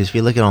action? Because if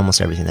you look at almost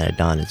everything that I've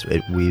done,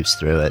 it weaves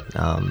through it.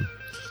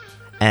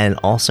 And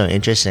also,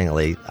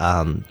 interestingly,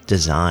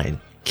 design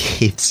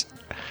keeps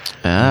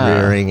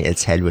rearing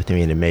its head with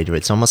me in a major way.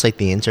 It's almost like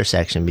the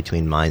intersection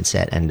between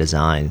mindset and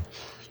design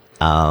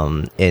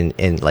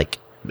in like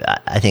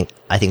I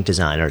think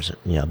designers,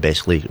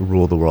 basically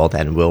rule the world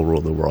and will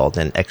rule the world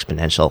in an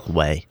exponential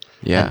way.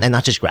 Yeah. And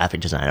not just graphic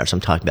designers.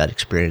 I'm talking about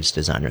experienced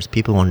designers,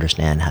 people who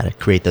understand how to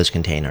create those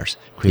containers,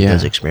 create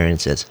those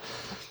experiences.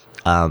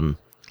 And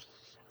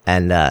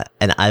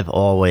I've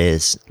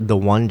always, the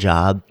one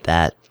job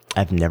that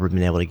I've never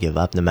been able to give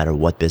up, no matter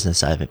what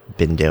business I've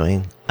been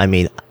doing,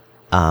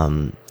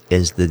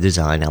 is the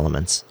design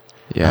elements.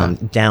 Yeah.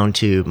 Down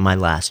to my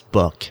last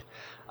book,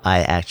 I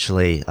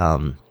actually,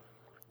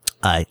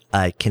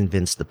 I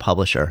convinced the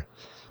publisher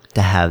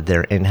to have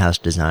their in-house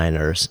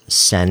designers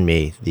send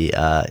me the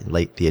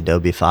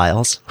Adobe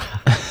files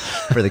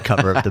for the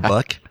cover of the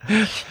book,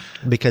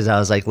 because I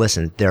was like,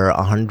 listen, there are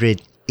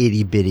 100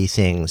 itty bitty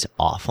things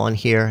off on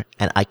here,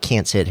 and I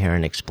can't sit here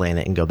and explain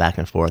it and go back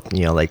and forth,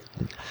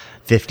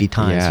 50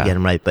 times to get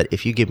them right. But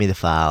if you give me the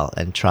file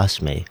and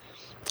trust me,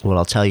 what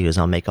I'll tell you is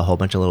I'll make a whole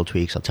bunch of little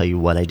tweaks. I'll tell you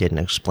what I did and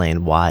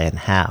explain why and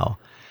how,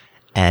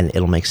 and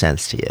it'll make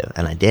sense to you.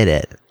 And I did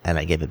it, and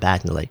I gave it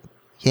back, and they're like,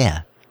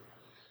 yeah,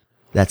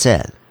 that's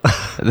it.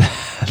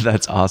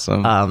 That's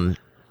awesome.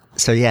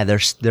 So yeah,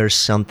 there's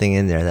something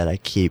in there that I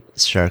keep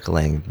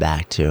circling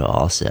back to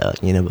also,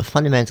 but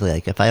fundamentally,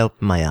 like if I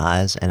open my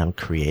eyes and I'm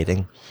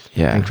creating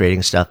and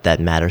creating stuff that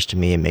matters to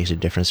me and makes a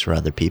difference for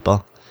other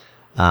people,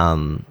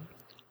 I'm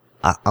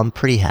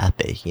pretty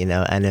happy,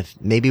 and if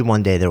maybe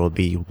one day there will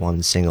be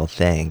one single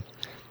thing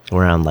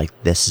where I'm like,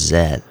 this is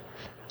it,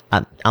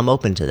 I'm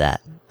open to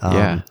that.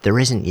 There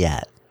isn't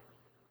yet.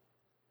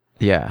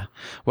 Yeah.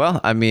 Well,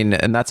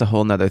 and that's a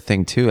whole nother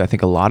thing too. I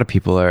think a lot of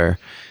people are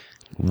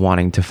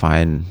wanting to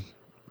find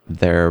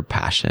their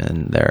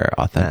passion, their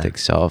authentic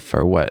self,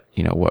 or what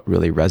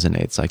really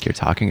resonates, like you're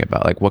talking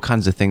about. Like, what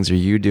kinds of things are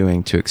you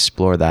doing to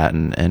explore that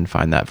and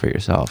find that for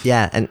yourself?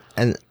 Yeah.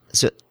 And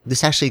so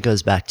this actually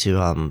goes back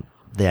to,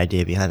 the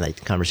idea behind like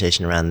the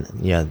conversation around,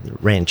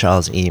 Ray and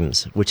Charles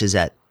Eames, which is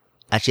that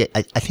actually,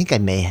 I think I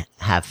may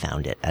have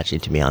found it actually,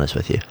 to be honest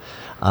with you.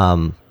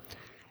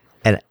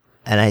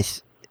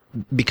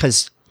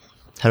 Because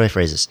how do I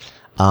phrase this?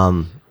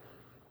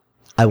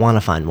 I want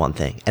to find one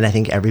thing. And I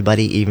think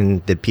everybody,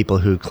 even the people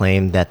who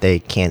claim that they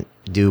can't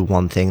do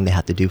one thing, they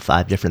have to do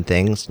 5 different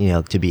things,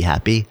 to be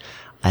happy.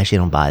 I actually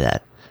don't buy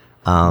that.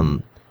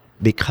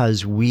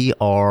 Because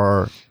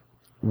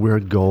we're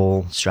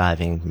goal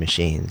striving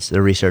machines.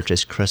 The research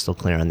is crystal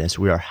clear on this.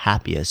 We are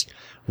happiest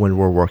when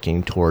we're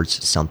working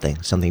towards something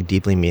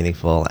deeply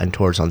meaningful and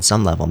towards, on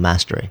some level,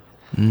 mastery.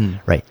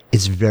 Right.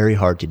 It's very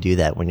hard to do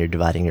that when you're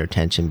dividing your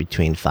attention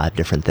between 5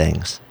 different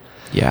things.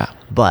 Yeah.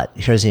 But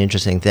here's the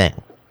interesting thing.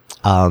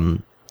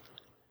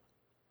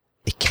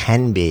 It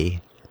can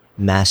be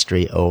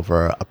mastery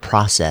over a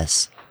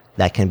process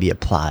that can be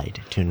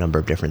applied to a number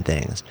of different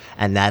things.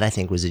 And that, I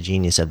think, was the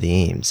genius of the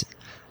Eames,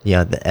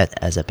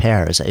 as a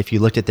pair. If you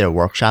looked at their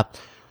workshop,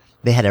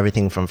 they had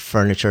everything from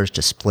furniture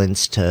to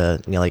splints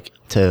to,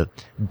 to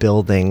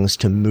buildings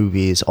to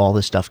movies, all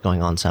this stuff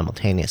going on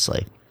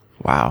simultaneously.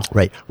 Wow.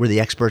 Right. Were the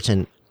experts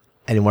in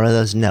any one of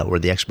those? No. Were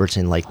the experts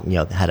in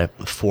how to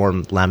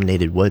form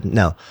laminated wood?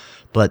 No.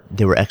 But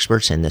they were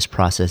experts in this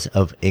process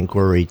of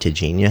inquiry to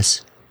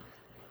genius.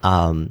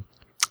 And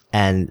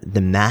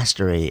the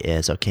mastery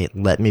is, okay,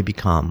 let me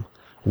become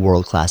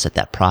world class at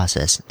that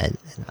process. And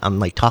I'm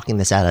like talking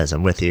this out as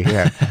I'm with you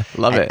here.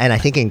 Love it. And I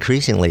think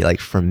increasingly, like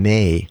for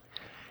me,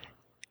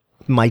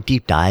 my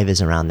deep dive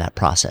is around that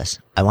process.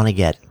 I want to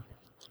get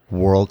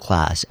world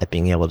class at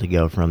being able to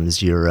go from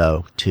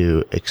 0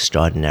 to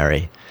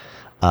extraordinary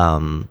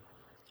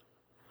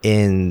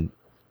in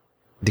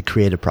the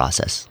creative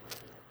process.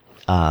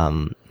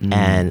 And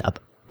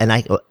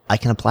I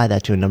can apply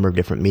that to a number of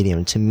different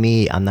mediums. To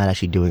me, I'm not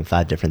actually doing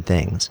 5 different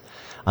things.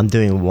 I'm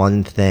doing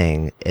one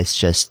thing. It's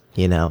just,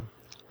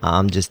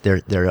 I'm just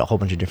there are a whole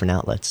bunch of different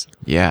outlets.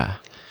 Yeah.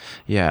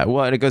 Yeah.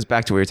 Well, and it goes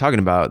back to what you're talking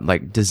about,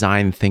 like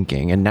design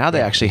thinking. And now they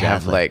actually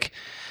have like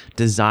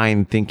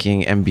design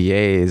thinking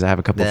MBAs. I have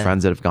a couple of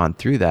friends that have gone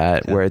through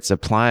that, where it's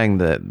applying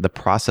the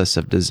process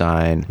of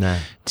design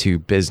to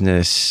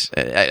business,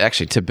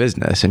 actually to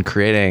business, and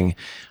creating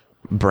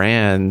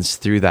brands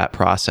through that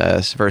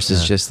process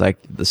versus just like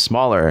the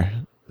smaller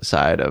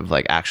side of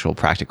like actual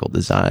practical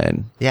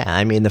design.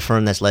 Yeah. The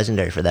firm that's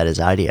legendary for that is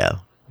IDEO,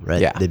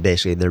 right? Yeah.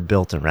 They're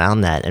built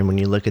around that. And when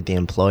you look at the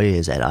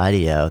employees at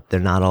IDEO, they're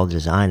not all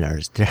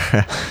designers.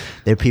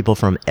 They're people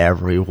from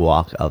every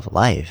walk of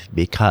life,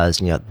 because,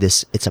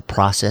 it's a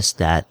process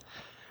that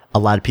a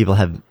lot of people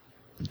have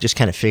just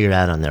kind of figured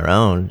out on their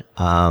own.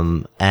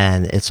 And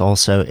it's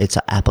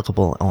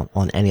applicable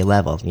on any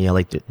level.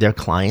 Their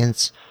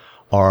clients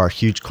are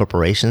huge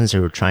corporations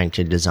who are trying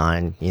to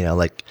design,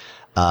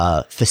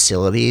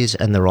 facilities,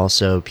 and they're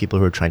also people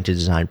who are trying to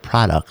design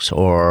products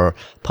or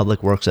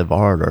public works of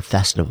art or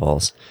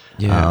festivals.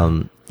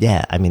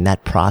 That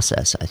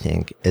process, I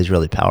think, is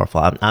really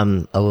powerful.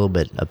 I'm a little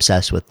bit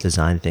obsessed with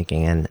design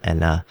thinking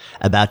and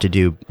about to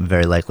do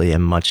very likely a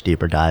much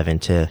deeper dive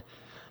into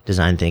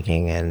design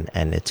thinking and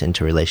its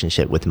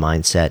interrelationship with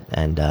mindset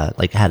and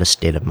how does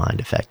state of mind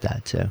affect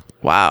that too.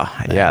 Wow.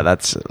 Yeah,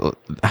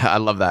 I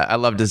love that. I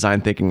love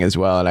design thinking as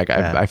well. And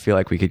I feel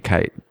like we could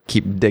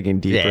keep digging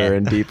deeper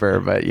and deeper.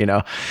 But,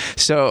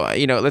 so,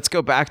 let's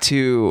go back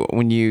to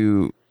when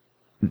you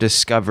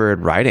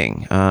discovered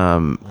writing.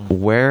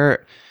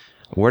 Where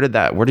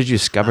did you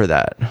discover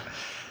that?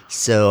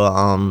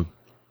 So,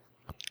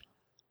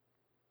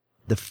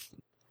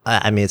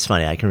 it's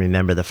funny. I can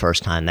remember the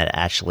first time that I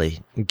actually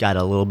got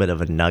a little bit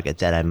of a nugget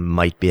that I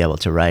might be able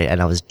to write.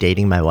 And I was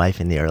dating my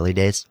wife in the early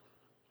days.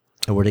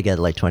 And we're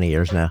together like 20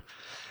 years now.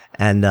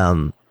 And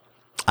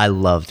I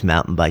loved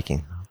mountain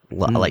biking.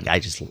 Like I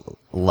just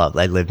loved,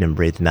 I lived and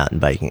breathed mountain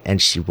biking.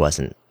 And she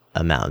wasn't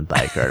a mountain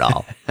biker at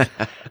all.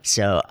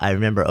 So I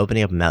remember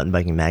opening up a mountain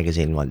biking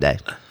magazine one day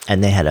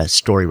and they had a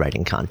story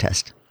writing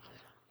contest.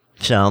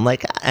 So I'm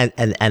like, and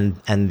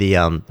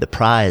the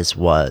prize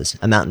was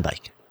a mountain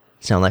bike.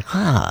 So I'm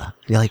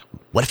like,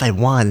 what if I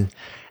won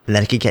and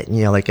then I could get,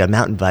 like a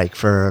mountain bike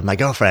for my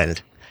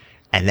girlfriend.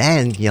 And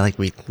then,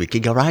 we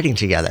could go riding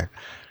together.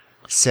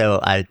 So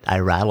I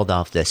rattled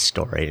off this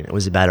story. It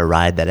was about a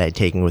ride that I had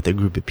taken with a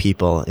group of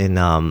people in,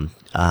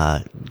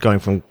 going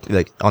from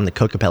on the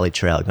Cocopelli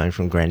Trail, going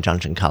from Grand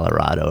Junction,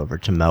 Colorado over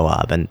to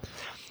Moab. And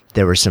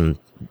there was some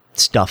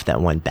stuff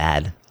that went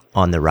bad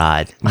on the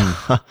ride.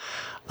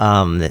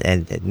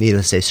 And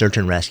needless to say, search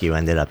and rescue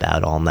ended up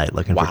out all night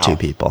looking for 2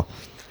 people.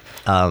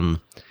 And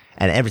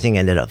everything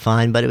ended up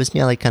fine, but it was,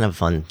 kind of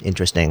fun,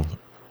 interesting.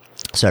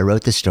 So I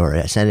wrote this story,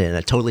 I sent it, and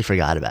I totally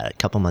forgot about it. A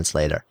couple months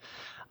later,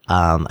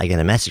 I get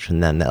a message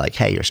from them that like,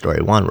 hey, your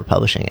story won, we're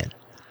publishing it.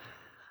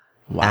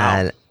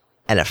 Wow.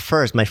 And at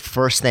first, my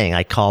first thing,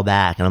 I call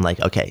back and I'm like,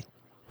 okay,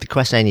 the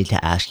question I need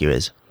to ask you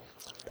is,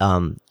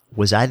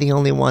 was I the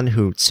only one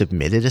who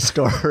submitted a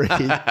story?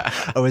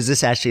 Or was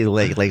this actually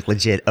like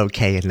legit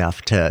okay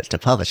enough to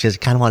publish? Because I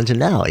kind of wanted to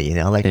know,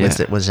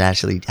 was it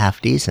actually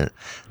half decent?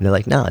 And they're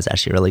like, no, it's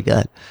actually really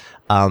good.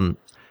 And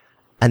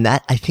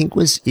that I think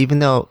was, even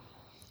though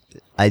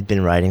I'd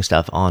been writing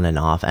stuff on and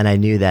off, and I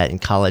knew that in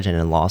college and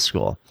in law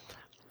school,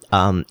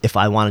 if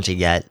I wanted to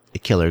get a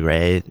killer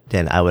grade,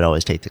 then I would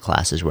always take the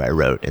classes where I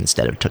wrote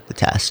instead of took the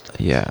test.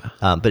 Yeah.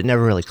 But it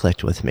never really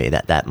clicked with me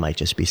that might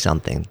just be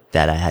something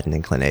that I had an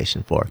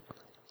inclination for.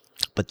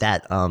 But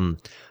that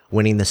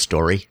winning the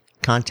story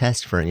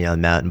contest for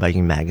Mountain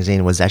Biking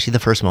Magazine was actually the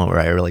first moment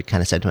where I really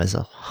kind of said to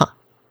myself,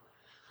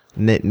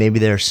 maybe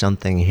there's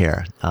something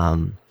here.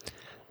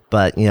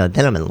 But,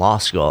 then I'm in law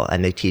school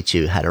and they teach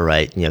you how to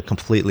write,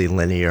 completely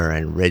linear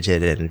and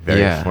rigid and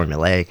very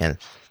formulaic.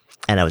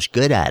 And I was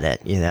good at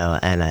it,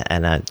 and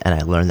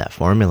I learned that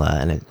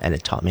formula and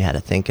it taught me how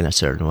to think in a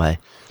certain way.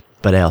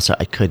 But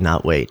I could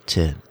not wait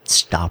to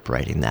stop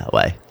writing that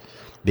way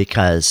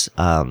because,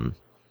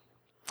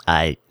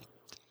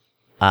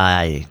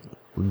 I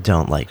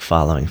don't like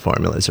following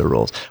formulas or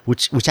rules,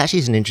 which actually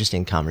is an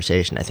interesting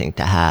conversation, I think,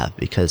 to have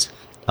because,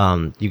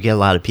 you get a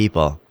lot of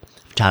people,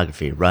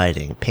 photography,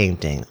 writing,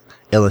 painting,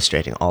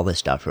 illustrating, all this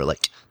stuff who are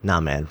like,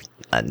 nah, man,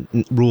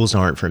 rules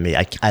aren't for me.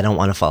 I don't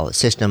want to follow the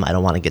system. I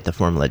don't want to get the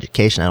formal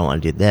education. I don't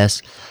want to do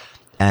this.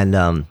 And,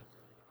 I'm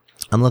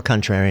a little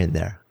contrarian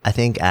there. I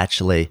think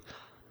actually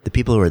the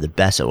people who are the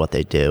best at what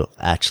they do,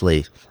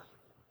 actually,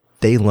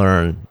 they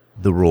learn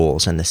the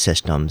rules and the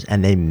systems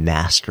and they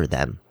master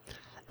them.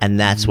 And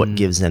that's what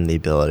gives them the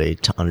ability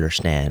to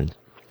understand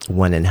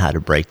when and how to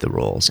break the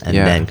rules and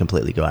then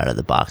completely go out of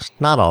the box.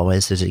 Not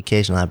always. There's an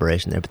occasional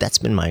aberration there, but that's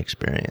been my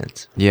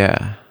experience.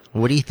 Yeah.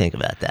 What do you think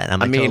about that?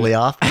 Am I totally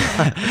off?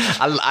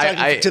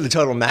 I to the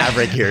total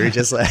maverick here. You're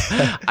just like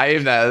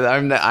I'm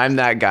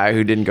that guy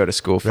who didn't go to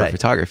school for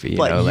photography.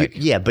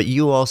 But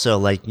you also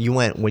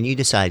when you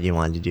decided you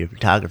wanted to do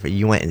photography,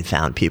 you went and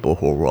found people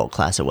who were world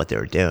class at what they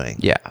were doing.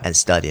 Yeah. And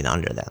studied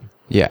under them.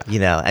 Yeah.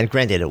 And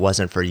granted, it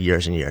wasn't for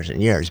years and years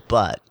and years,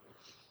 but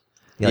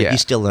you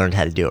still learned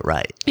how to do it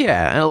right.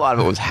 Yeah, and a lot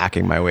of it was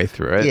hacking my way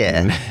through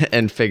it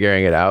and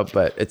figuring it out.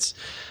 But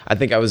I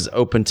think I was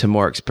open to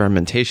more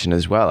experimentation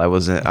as well. I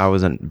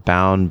wasn't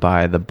bound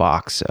by the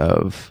box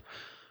of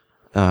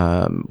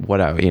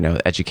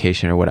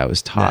education or what I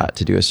was taught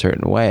to do a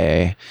certain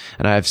way.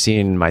 And I've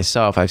seen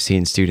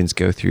students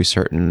go through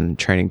certain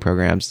training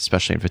programs,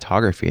 especially in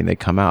photography, and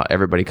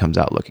everybody comes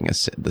out looking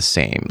the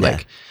same.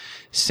 Like,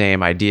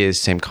 same ideas,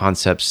 same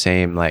concepts,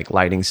 same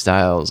lighting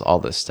styles, all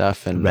this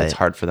stuff. And it's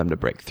hard for them to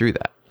break through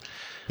that.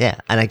 Yeah.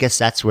 And I guess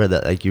that's where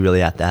you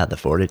really have to have the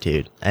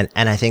fortitude. And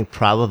I think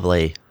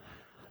probably,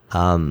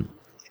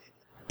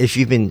 if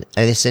you've been,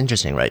 and it's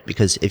interesting, right?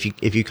 Because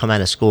if you come out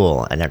of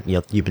school and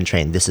you've been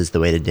trained, this is the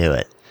way to do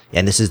it.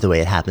 And this is the way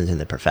it happens in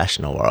the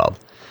professional world,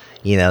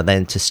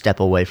 then to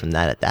step away from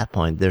that at that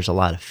point, there's a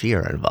lot of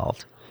fear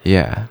involved.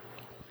 Yeah.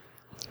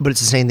 But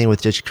it's the same thing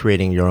with just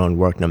creating your own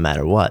work no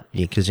matter what.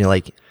 Because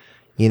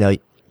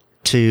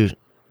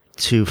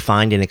to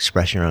find and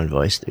express your own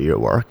voice through your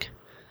work,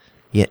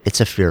 it's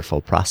a fearful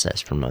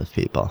process for most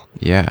people.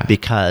 Yeah.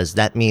 Because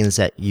that means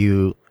that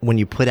when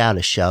you put out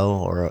a show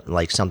or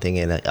something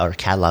in or a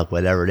catalog,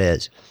 whatever it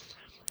is,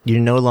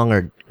 you're no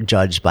longer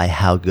judged by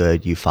how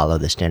good you follow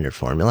the standard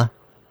formula.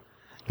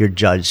 You're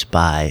judged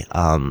by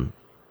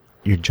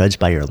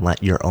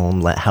your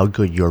own how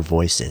good your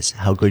voice is,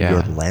 how good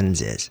your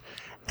lens is.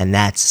 And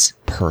that's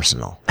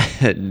personal.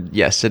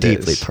 Yes, it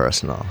Deeply is.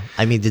 personal.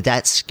 I mean, did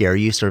that scare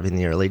you sort of in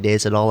the early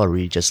days at all? Or were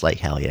you just like,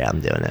 hell yeah,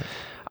 I'm doing it?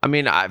 I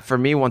mean, for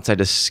me, once I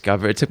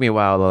discovered, it took me a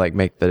while to like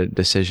make the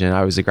decision.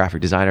 I was a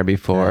graphic designer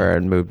before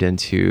and moved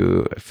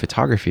into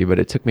photography, but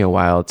it took me a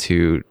while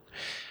to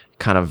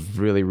kind of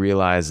really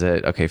realize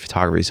that, okay,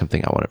 photography is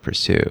something I want to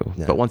pursue.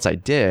 Yeah. But once I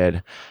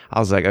did, I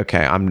was like,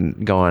 okay,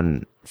 I'm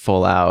going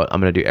full out.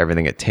 I'm going to do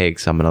everything it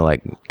takes. I'm going to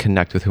like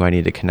connect with who I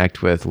need to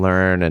connect with,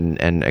 learn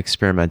and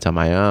experiment on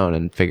my own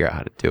and figure out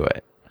how to do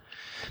it.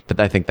 But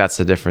I think that's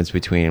the difference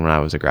between when I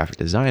was a graphic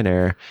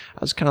designer. I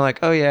was kind of like,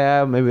 oh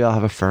yeah, maybe I'll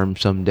have a firm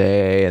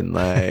someday. And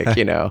like,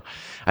 you know,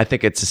 I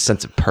think it's a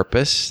sense of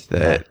purpose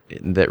that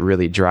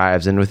really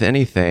drives. And with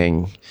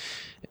anything,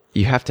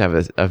 you have to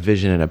have a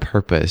vision and a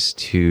purpose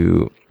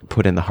to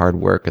put in the hard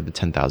work of the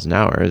 10,000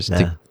 hours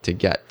to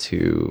get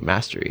to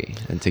mastery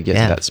and to get to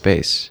that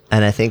space.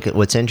 And I think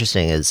what's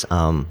interesting is,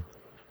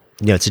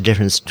 it's a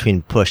difference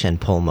between push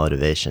and pull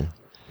motivation.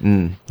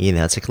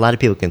 It's like a lot of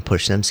people can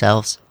push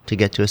themselves to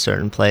get to a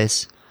certain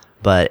place,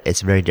 but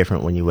it's very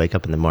different when you wake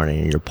up in the morning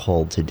and you're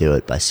pulled to do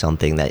it by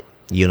something that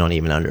you don't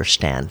even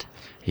understand.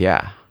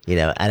 Yeah.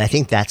 And I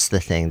think that's the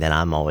thing that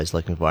I'm always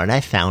looking for. And I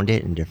found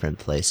it in different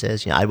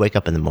places. I wake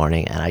up in the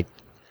morning and I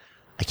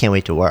can't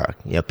wait to work.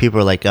 People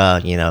are like,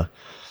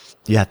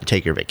 you have to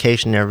take your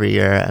vacation every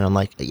year. And I'm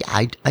like,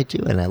 yeah, I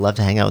do. And I love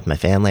to hang out with my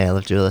family. I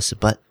love to do this,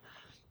 but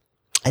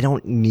I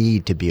don't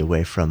need to be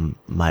away from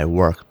my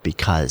work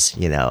because,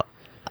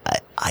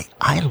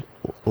 I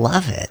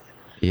love it.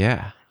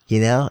 Yeah.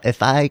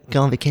 If I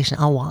go on vacation,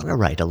 I want to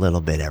write a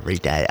little bit every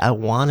day. I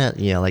want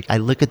to, I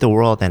look at the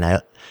world and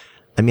I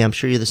mean, I'm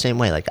sure you're the same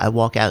way. Like I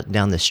walk out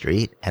down the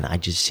street and I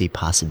just see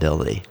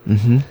possibility.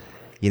 Mm-hmm.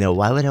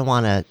 Why would I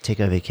want to take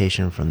a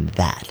vacation from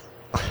that?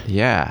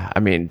 Yeah. I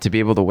mean, to be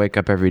able to wake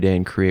up every day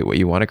and create what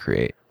you want to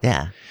create.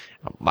 Yeah.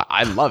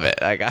 I love it.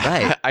 Like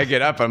right. I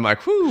get up, I'm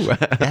like, whoo.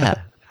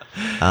 Yeah.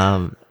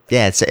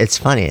 It's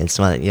funny. It's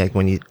funny. Like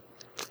when you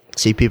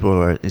see people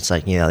who are, it's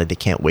like, they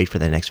can't wait for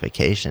their next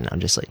vacation. I'm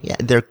just like, yeah,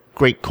 they're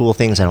great, cool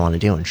things I want to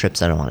do and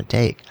trips I don't want to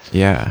take.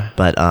 Yeah.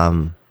 But,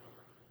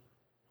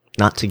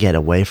 not to get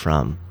away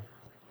from,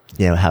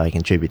 how I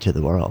contribute to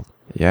the world.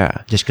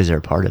 Yeah. Just because they're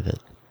a part of it.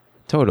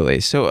 Totally.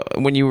 So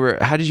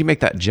how did you make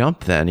that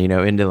jump then,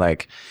 into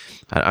like,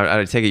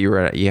 I take it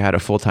you had a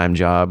full-time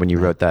job when you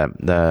wrote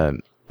the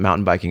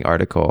mountain biking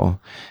article,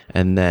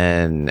 and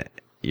then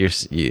you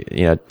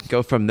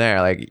go from there.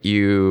 Like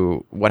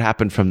what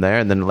happened from there?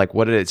 And then like,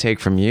 what did it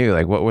take from you?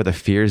 Like, what were the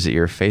fears that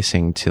you're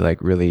facing to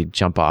like really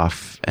jump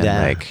off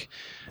and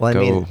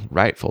go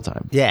write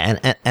full-time?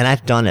 Yeah. And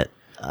I've done it.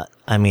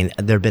 I mean,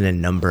 there have been a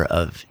number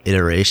of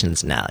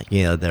iterations now.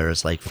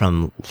 There's like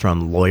from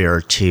lawyer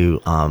to,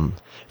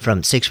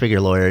 from 6-figure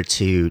lawyer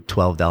to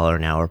 $12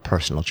 an hour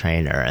personal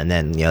trainer. And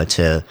then,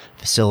 to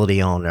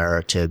facility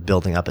owner, to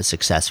building up a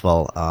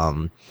successful,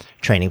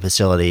 training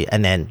facility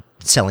and then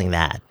selling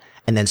that.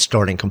 And then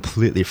starting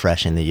completely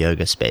fresh in the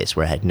yoga space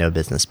where I had no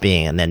business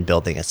being, and then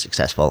building a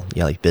successful,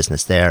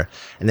 business there,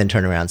 and then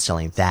turning around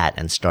selling that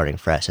and starting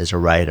fresh as a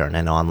writer and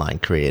an online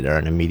creator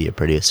and a media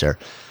producer.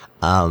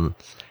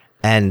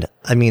 And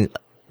I mean,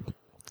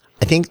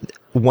 I think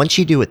once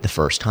you do it the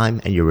first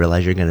time and you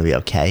realize you're going to be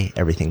okay,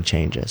 everything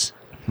changes.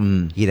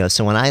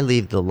 So when I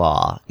leave the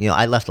law,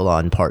 I left the law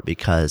in part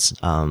because,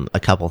 a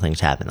couple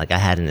things happened. Like I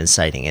had an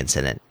inciting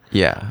incident.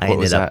 Yeah.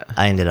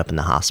 I ended up in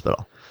the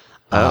hospital.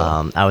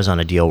 I was on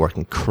a deal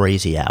working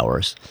crazy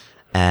hours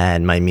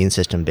and my immune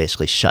system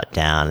basically shut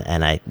down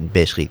and I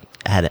basically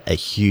had a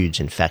huge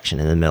infection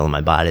in the middle of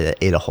my body that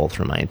ate a hole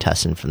through my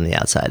intestine from the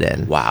outside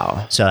in.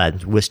 Wow. So I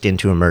whisked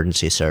into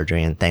emergency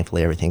surgery and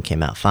thankfully everything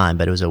came out fine,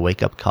 but it was a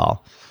wake up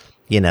call,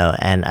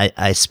 and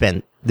I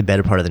spent the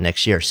better part of the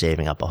next year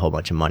saving up a whole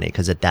bunch of money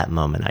because at that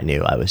moment I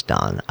knew I was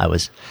done.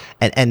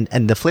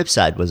 And the flip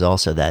side was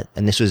also that,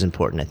 and this was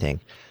important, I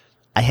think,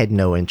 I had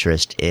no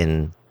interest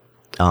in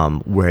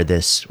where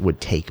this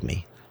would take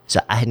me. So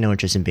I had no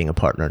interest in being a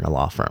partner in a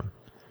law firm.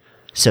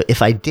 So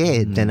if I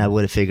did, then I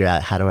would have figured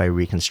out how do I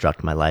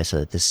reconstruct my life so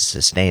that this is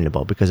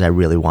sustainable because I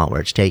really want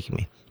where it's taking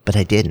me. But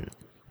I didn't.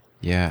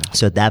 Yeah.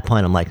 So at that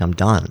point, I'm like, I'm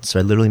done. So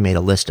I literally made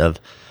a list of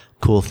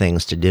cool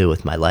things to do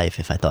with my life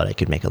if I thought I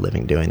could make a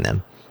living doing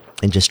them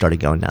and just started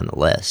going down the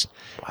list.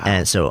 Wow.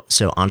 And so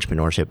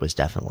entrepreneurship was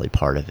definitely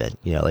part of it.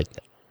 Like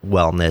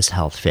wellness,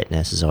 health,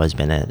 fitness has always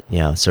been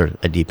sort of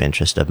a deep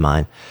interest of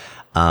mine.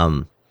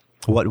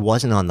 What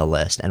wasn't on the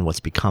list and what's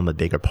become a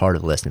bigger part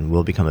of the list and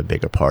will become a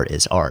bigger part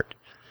is art.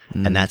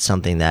 And that's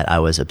something that I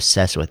was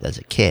obsessed with as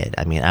a kid.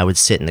 I mean, I would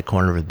sit in the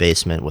corner of a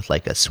basement with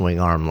like a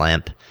swing arm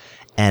lamp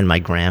and my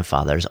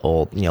grandfather's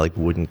old, like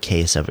wooden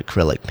case of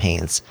acrylic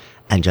paints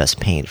and just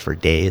paint for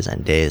days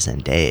and days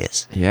and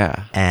days.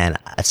 Yeah. And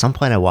at some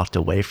point I walked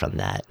away from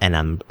that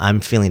and I'm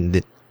feeling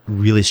the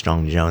really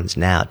strong Jones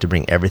now to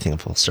bring everything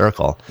full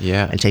circle.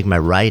 Yeah. And take my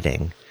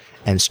writing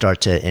and start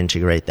to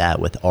integrate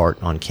that with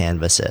art on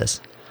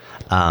canvases.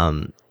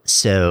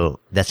 So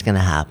that's going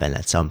to happen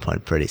at some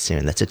point pretty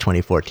soon. That's a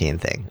 2014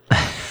 thing.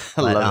 I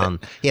love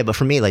it. Yeah, but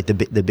for me, like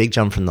the big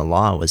jump from the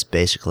law was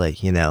basically,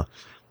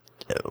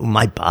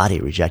 my body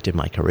rejected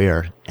my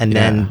career. And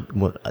then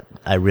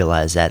I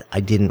realized that I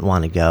didn't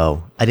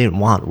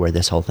want where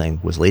this whole thing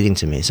was leading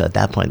to me. So at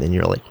that point, then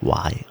you're like,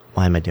 why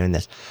am I doing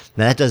this?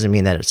 Now that doesn't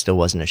mean that it still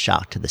wasn't a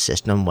shock to the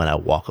system when I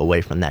walk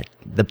away from that,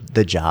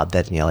 the job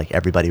that, like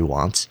everybody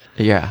wants.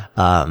 Yeah.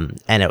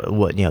 And it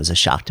was a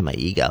shock to my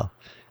ego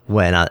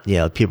when,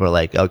 people are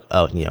like,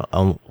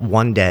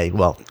 one day,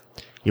 well,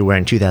 you're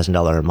wearing $2,000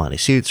 Armani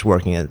suits,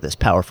 working at this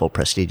powerful,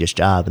 prestigious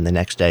job. And the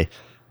next day,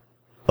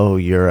 oh,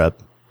 you're a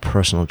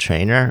personal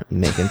trainer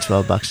making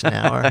 $12 an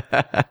hour.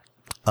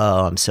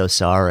 Oh, I'm so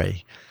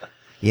sorry.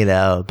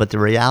 But the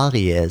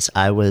reality is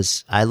I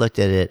looked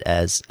at it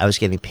as I was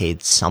getting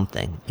paid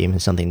something, even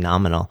something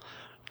nominal,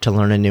 to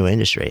learn a new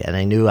industry. And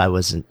I knew I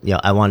wasn't,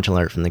 I wanted to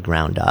learn it from the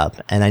ground up,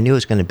 and I knew I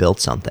was going to build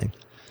something.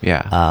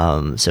 Yeah.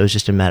 So it was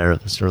just a matter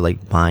of sort of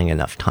like buying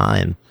enough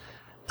time.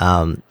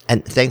 And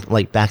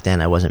back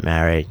then I wasn't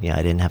married,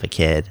 I didn't have a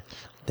kid,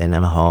 didn't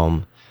have a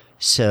home.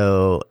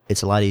 So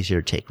it's a lot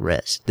easier to take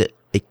risks.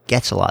 It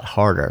gets a lot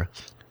harder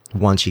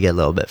once you get a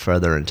little bit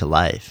further into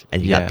life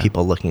and you got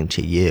people looking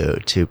to you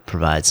to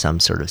provide some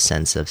sort of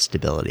sense of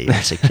stability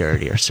or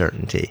security or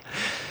certainty,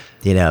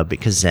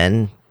 because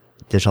then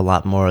there's a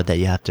lot more that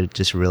you have to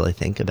just really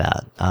think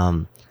about.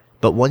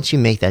 But once you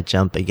make that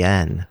jump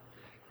again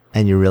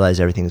and you realize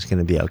everything's going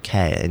to be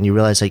okay, and you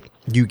realize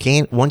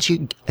once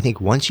you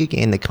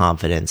gain the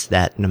confidence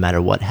that no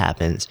matter what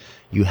happens,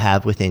 you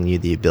have within you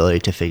the ability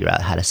to figure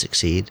out how to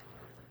succeed,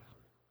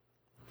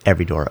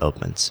 every door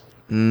opens.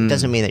 It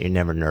doesn't mean that you're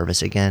never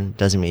nervous again.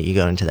 Doesn't mean you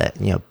go into that,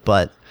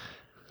 but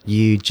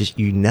you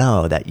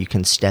know that you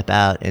can step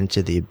out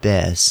into the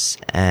abyss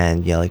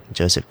and, like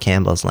Joseph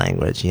Campbell's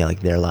language,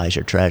 like there lies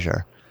your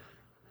treasure,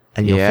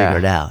 and you'll figure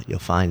it out. You'll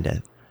find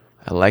it.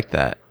 I like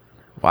that.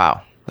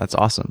 Wow. That's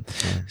awesome.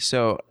 Yeah.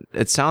 So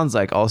it sounds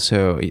like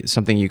also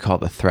something you call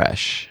the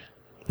thresh.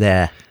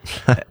 Yeah.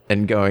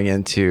 And going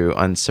into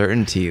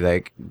uncertainty,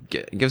 like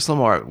give us a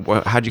little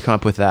more. How'd you come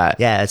up with that?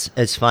 Yeah,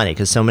 it's funny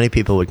because so many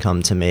people would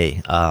come to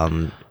me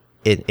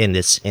in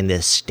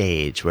this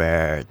stage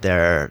where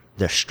they're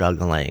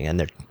struggling and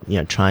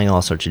they're trying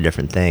all sorts of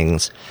different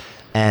things,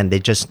 and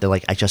they're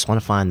like, I just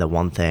want to find the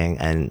one thing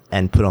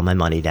and put all my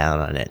money down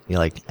on it,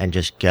 and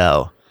just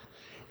go.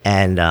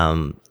 And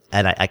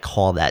I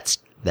call that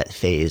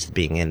phase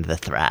being in the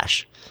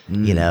thrash.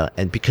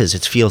 And because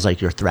it feels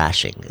like you're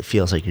thrashing, it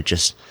feels like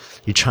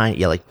you're trying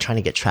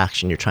to get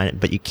traction,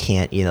 but you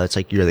can't, it's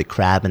like you're the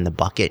crab in the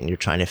bucket and you're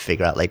trying to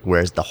figure out like,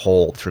 where's the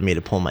hold for me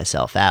to pull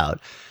myself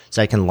out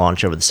so I can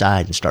launch over the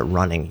side and start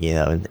running,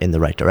 in the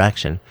right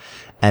direction.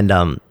 And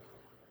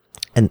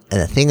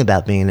the thing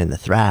about being in the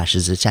thrash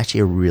is it's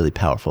actually a really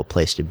powerful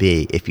place to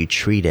be if you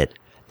treat it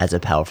as a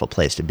powerful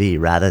place to be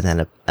rather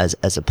than as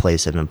a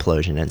place of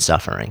implosion and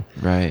suffering.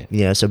 Right.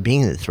 So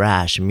being in the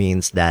thrash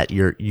means that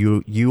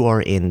you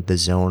are in the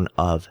zone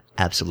of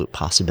absolute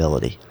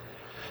possibility.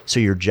 So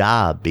your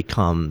job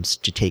becomes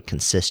to take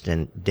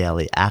consistent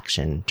daily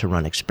action, to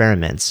run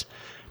experiments,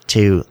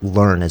 to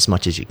learn as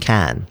much as you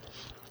can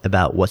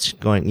about what's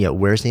going,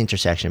 where's the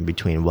intersection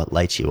between what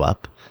lights you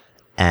up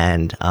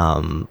and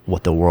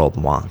what the world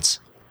wants.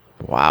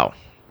 Wow.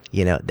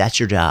 That's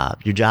your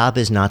job. Your job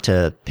is not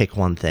to pick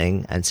one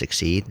thing and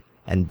succeed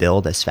and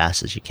build as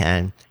fast as you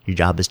can. Your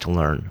job is to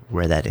learn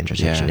where that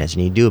intersection is.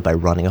 And you do it by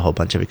running a whole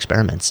bunch of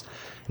experiments,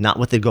 not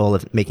with the goal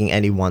of making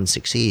any one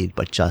succeed,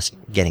 but just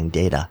getting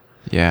data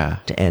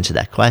to answer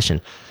that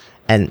question.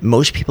 And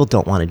most people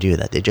don't want to do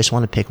that. They just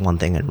want to pick one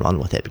thing and run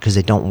with it because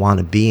they don't want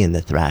to be in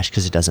the thrash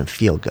because it doesn't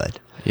feel good.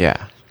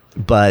 Yeah.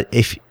 But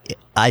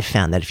I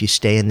found that if you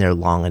stay in there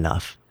long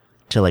enough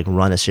to like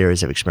run a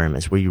series of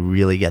experiments where you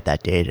really get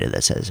that data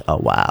that says, oh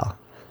wow,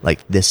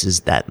 like this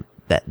is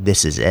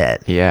this is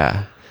it.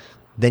 Yeah.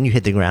 Then you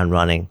hit the ground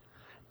running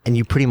and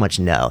you pretty much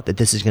know that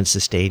this is going to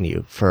sustain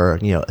you for,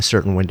 a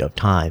certain window of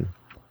time.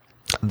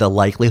 The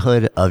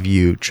likelihood of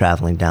you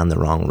traveling down the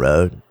wrong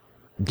road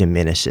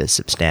diminishes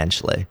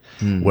substantially.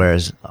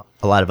 Whereas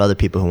a lot of other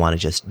people who want to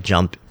just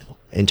jump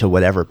into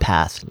whatever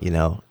path,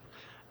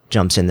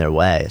 jumps in their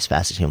way as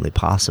fast as humanly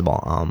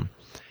possible.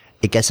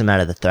 It gets them out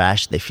of the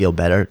thrash. They feel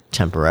better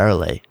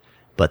temporarily,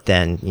 but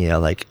then,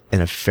 like in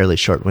a fairly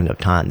short window of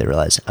time, they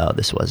realize, oh,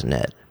 this wasn't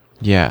it.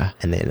 Yeah.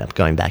 And they end up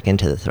going back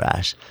into the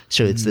thrash.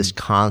 So it's this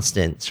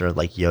constant sort of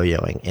like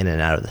yo-yoing in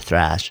and out of the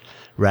thrash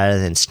rather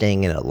than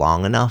staying in it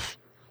long enough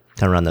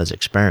to run those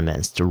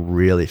experiments to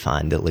really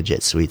find the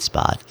legit sweet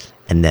spot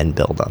and then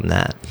build on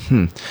that. I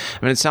mean,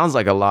 it sounds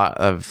like a lot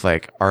of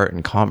like art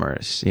and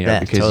commerce,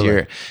 because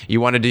totally.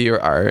 You want to do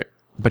your art,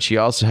 but you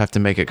also have to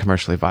make it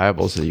commercially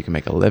viable so that you can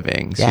make a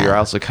living. So you're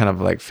also kind of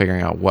like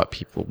figuring out what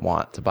people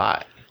want to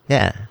buy.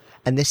 Yeah.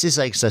 And this is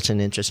like such an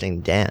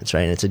interesting dance,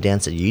 right? And it's a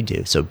dance that you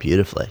do so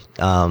beautifully.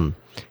 But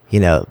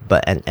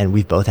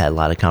we've both had a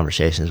lot of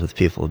conversations with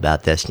people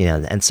about this,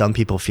 and some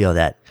people feel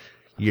that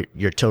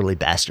you're totally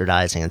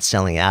bastardizing and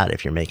selling out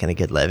if you're making a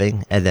good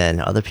living. And then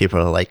other people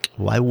are like,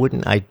 why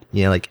wouldn't I,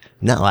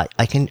 no,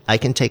 I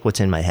can take what's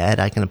in my head.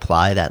 I can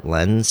apply that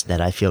lens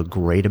that I feel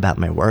great about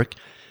my work.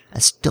 I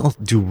still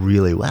do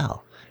really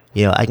well.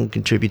 You know, I can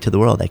contribute to the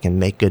world. I can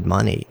make good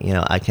money. You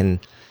know, I can,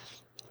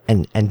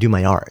 and do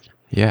my art.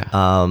 Yeah.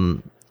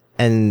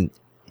 And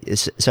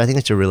so I think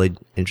it's a really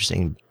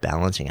interesting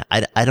balancing.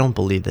 I don't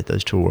believe that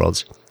those two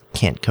worlds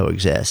can't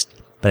coexist,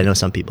 but I know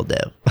some people do.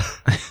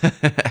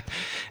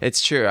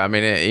 It's true. I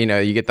mean, you know,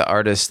 you get the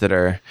artists that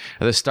are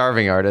the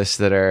starving artists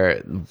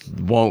that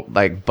won't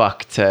like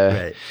buck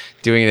to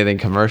doing anything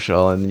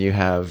commercial, and then you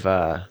have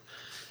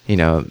you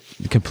know,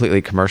 the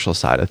completely commercial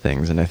side of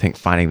things. And I think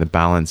finding the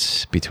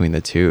balance between the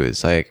two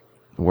is like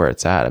where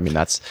it's at. I mean,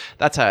 that's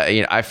how,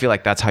 you know, I feel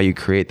like that's how you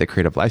create the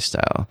creative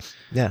lifestyle.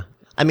 Yeah.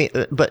 I mean,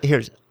 but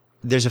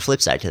there's a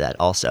flip side to that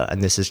also,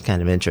 and this is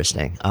kind of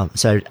interesting.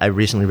 So I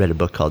recently read a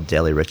book called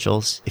Daily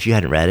Rituals. If you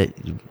hadn't read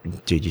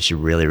it, dude, you should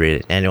really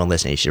read it. Anyone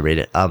listening, you should read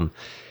it.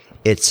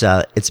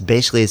 It's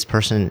basically this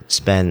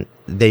person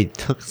they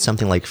took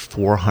something like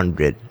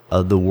 400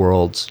 of the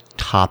world's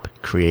top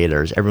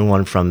creators,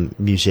 everyone from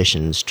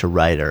musicians to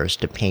writers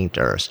to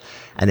painters,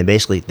 and then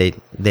basically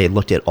they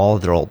looked at all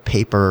of their old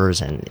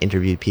papers and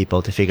interviewed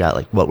people to figure out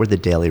like what were the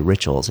daily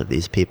rituals of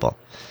these people.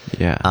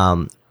 Yeah.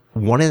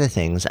 One of the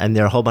things, and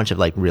there are a whole bunch of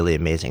like really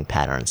amazing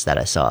patterns that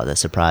I saw that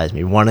surprised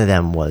me. One of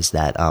them was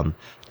that a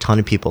ton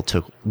of people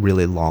took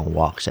really long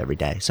walks every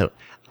day. So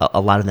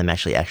a lot of them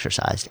actually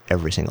exercised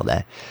every single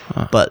day.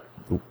 Huh. But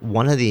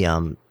one of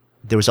the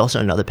there was also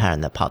another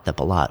pattern that popped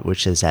up a lot,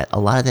 which is that a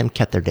lot of them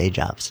kept their day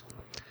jobs,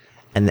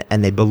 and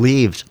they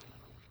believed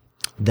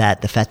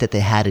that the fact that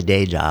they had a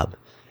day job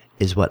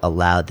is what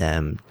allowed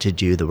them to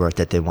do the work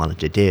that they wanted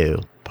to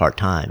do part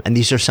time. And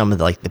these are some of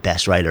the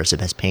best writers, the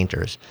best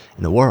painters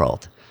in the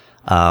world.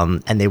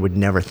 And they would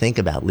never think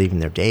about leaving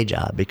their day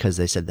job because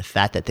they said the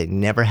fact that they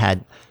never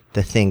had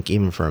to think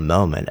even for a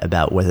moment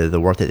about whether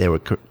the work that they were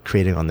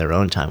creating on their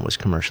own time was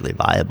commercially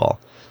viable,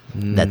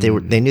 that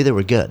they knew they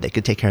were good. They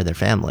could take care of their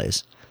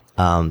families.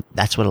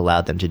 That's what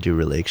allowed them to do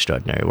really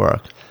extraordinary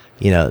work.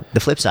 You know, the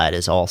flip side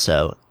is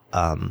also,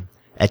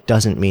 it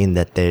doesn't mean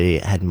that they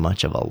had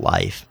much of a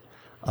life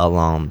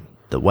along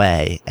the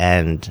way.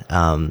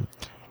 And,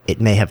 it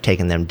may have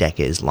taken them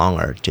decades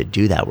longer to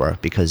do that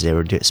work because they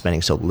were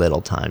spending so little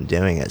time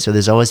doing it. So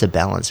there's always a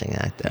balancing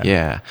act there.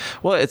 Yeah.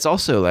 Well, it's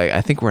also like, I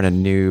think we're in a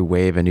new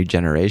wave, a new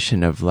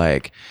generation of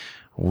like,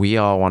 we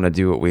all want to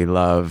do what we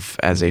love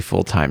as a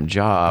full-time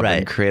job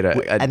and create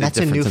and that's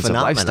a new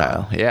phenomenon.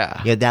 Lifestyle.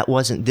 Yeah. Yeah.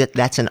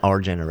 That's an our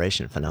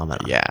generation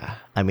phenomenon. Yeah.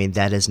 I mean,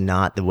 that is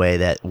not the way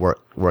that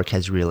work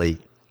has really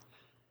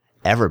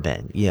ever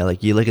been. You know,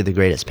 like you look at the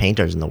greatest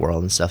painters in the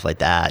world and stuff like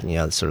that, and, you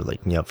know, sort of like,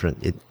 you know,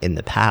 in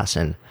the past,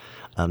 and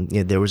you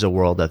know, there was a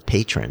world of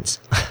patrons,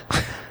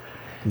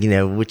 you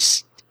know,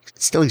 which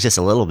still exists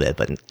a little bit,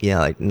 but, you know,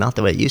 like not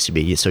the way it used to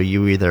be. So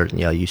you either, you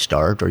know, you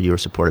starved or you were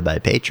supported by a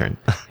patron.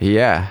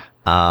 Yeah.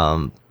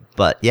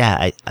 But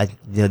yeah, I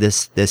you know,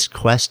 this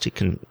quest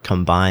to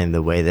combine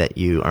the way that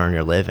you earn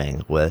your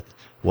living with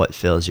what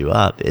fills you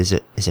up is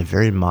a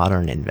very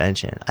modern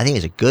invention. I think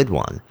it's a good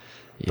one.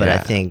 But I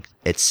think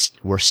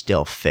we're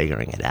still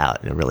figuring it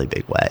out in a really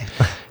big way.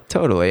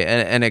 Totally.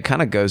 And it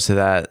kind of goes to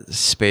that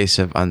space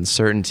of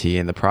uncertainty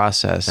in the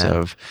process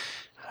of,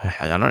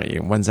 I don't know,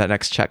 when's that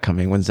next check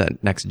coming? When's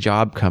that next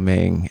job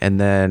coming?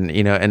 And then,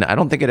 you know, and I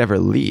don't think it ever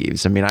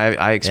leaves. I mean,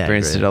 I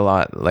experienced it a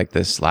lot like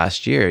this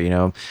last year. You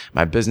know,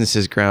 my business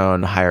has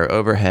grown, higher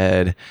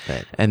overhead.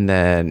 Right. And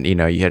then, you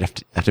know, you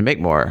have to make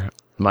more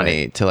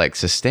money to like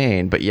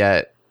sustain, but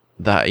yet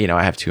you know,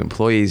 I have 2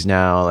 employees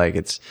now, like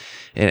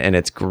and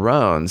it's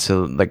grown.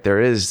 So like there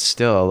is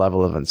still a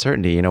level of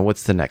uncertainty, you know,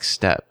 what's the next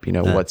step? You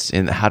know,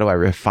 how do I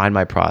refine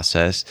my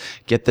process,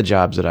 get the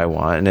jobs that I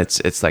want? And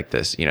it's like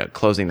this, you know,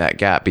 closing that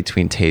gap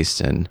between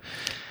taste and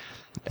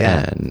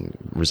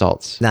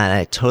results. No,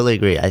 I totally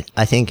agree.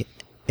 I think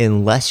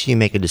unless you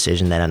make a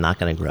decision that I'm not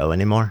going to grow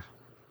anymore,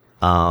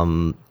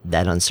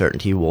 that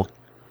uncertainty will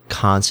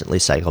constantly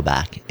cycle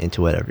back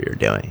into whatever you're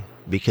doing.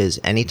 Because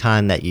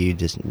anytime that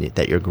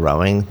you're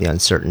growing, the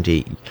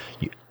uncertainty,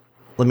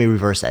 let me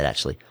reverse that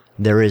actually.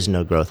 There is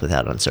no growth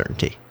without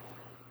uncertainty.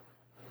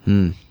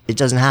 It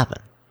doesn't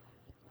happen.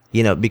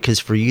 You know, because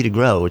for you to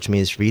grow, which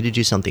means for you to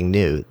do something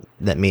new,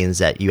 that means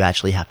that you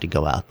actually have to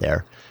go out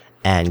there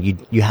and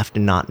you have to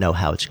not know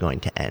how it's going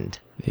to end.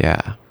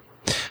 Yeah.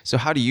 So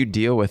how do you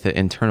deal with it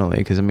internally?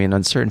 Because I mean,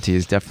 uncertainty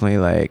is definitely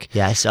like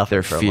I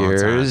suffered for a long time.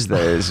 Fears,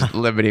 there's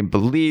limiting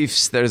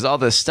beliefs, there's all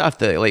this stuff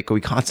that like we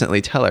constantly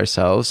tell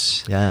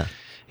ourselves. Yeah.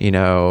 You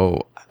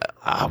know,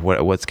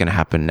 what's going to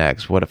happen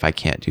next? What if I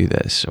can't do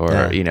this?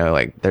 Or you know,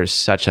 like there's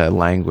such a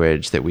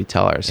language that we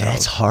tell ourselves. Yeah,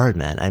 it's hard,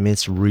 man. I mean,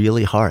 it's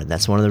really hard.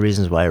 That's one of the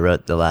reasons why I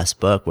wrote the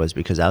last book, was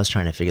because I was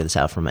trying to figure this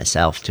out for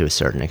myself to a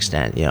certain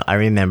extent. You know, I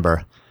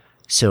remember,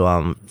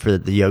 so for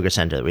the yoga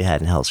center that we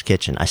had in Hell's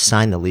Kitchen, I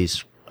signed the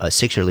lease. A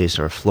 6-year lease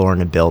or a floor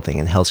in a building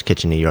in Hell's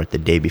Kitchen, New York, the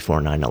day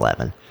before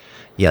 9/11.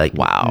 Yeah, like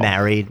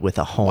married with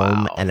a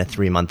home and a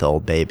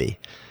 3-month-old baby.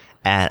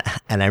 And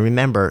I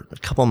remember a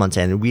couple months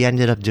in, we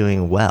ended up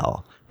doing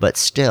well, but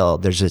still,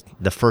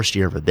 the first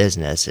year of a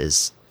business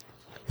is,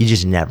 you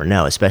just never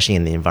know, especially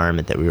in the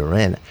environment that we were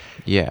in.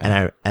 Yeah.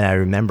 And I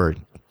remember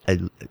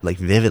like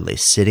vividly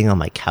sitting on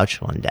my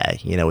couch one day,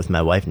 you know, with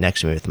my wife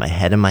next to me, with my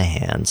head in my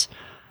hands,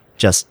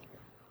 just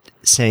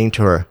saying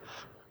to her,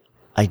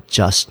 I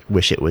just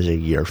wish it was a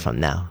year from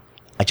now.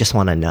 I just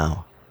want to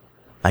know.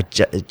 I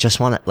just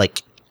want to,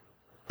 like,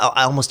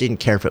 I almost didn't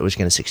care if it was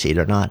going to succeed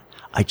or not.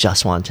 I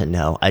just wanted to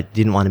know. I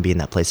didn't want to be in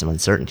that place of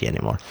uncertainty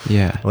anymore.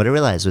 Yeah. What I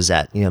realized was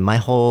that, you know, my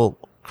whole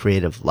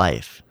creative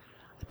life,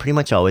 I pretty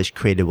much always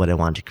created what I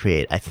wanted to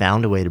create. I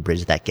found a way to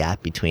bridge that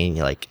gap between, you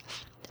know, like,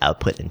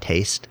 output and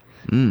taste.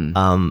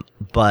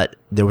 But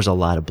there was a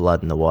lot of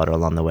blood in the water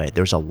along the way.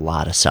 There was a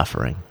lot of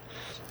suffering.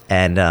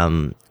 And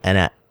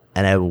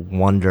I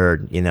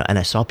wondered, you know, and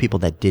I saw people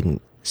that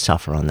didn't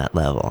suffer on that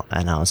level.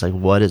 And I was like,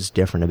 what is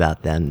different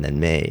about them than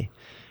me?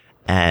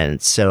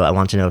 And so I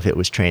want to know if it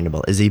was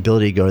trainable. Is the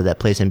ability to go to that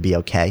place and be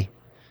okay?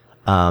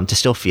 To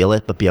still feel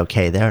it, but be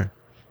okay there?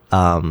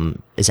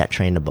 Is that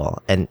trainable?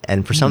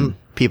 And for some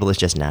people, it's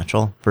just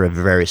natural. For a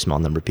very small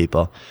number of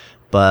people.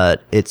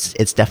 But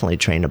it's definitely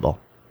trainable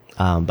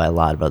by a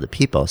lot of other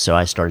people. So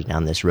I started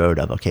down this road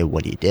of, okay,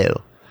 what do you do?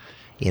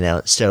 You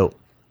know, so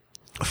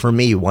for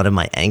me, one of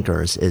my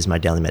anchors is my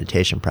daily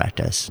meditation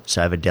practice.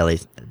 So I have a daily,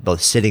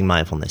 both sitting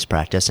mindfulness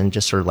practice and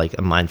just sort of like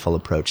a mindful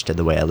approach to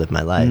the way I live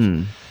my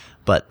life.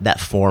 But that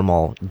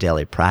formal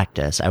daily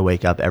practice, I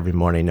wake up every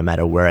morning, no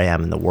matter where I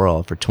am in the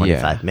world, for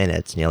 25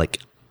 minutes. And you're like,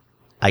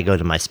 I go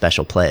to my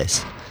special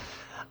place.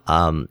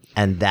 And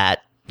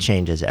that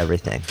changes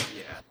everything.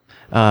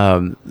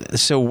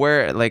 So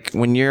where, like,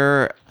 when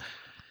you're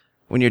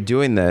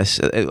doing this,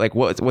 like,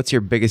 what's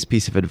your biggest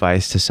piece of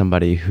advice to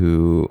somebody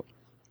who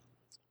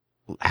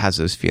has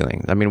those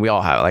feelings? I mean, we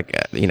all have, like,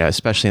 you know,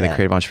 especially in the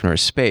creative entrepreneur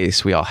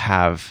space, we all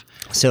have.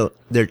 So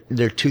there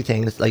are two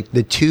things, like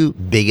the two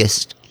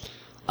biggest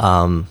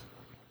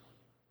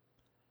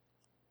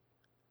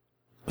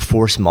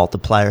force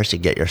multipliers to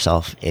get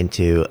yourself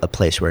into a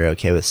place where you're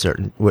okay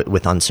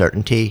with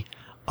uncertainty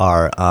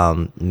are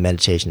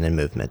meditation and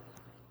movement.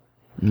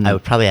 I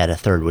would probably add a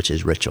third, which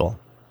is ritual.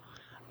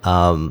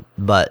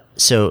 But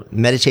so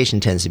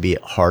meditation tends to be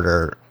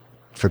harder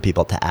for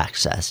people to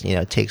access. You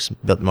know, it takes a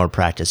bit more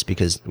practice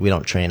because we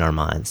don't train our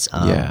minds.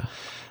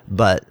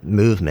 But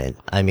movement,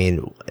 I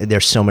mean,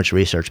 there's so much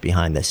research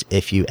behind this.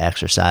 If you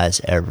exercise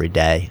every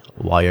day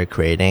while you're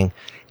creating,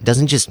 it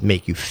doesn't just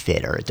make you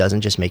fitter. It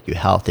doesn't just make you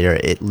healthier.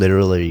 It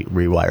literally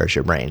rewires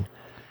your brain.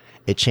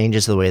 It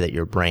changes the way that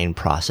your brain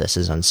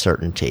processes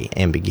uncertainty,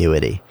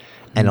 ambiguity,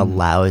 and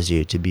allows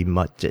you to be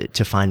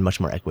to find much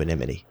more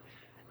equanimity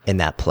in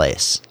that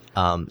place.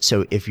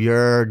 So if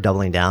you're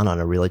doubling down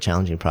on a really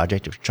challenging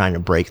project, if you're trying to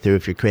break through,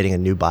 if you're creating a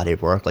new body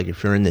of work, like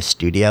if you're in the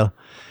studio,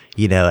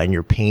 you know, and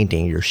you're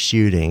painting, you're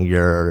shooting,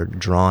 you're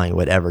drawing,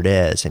 whatever it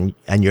is, and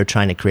you're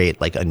trying to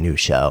create like a new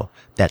show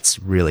that's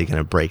really going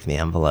to break the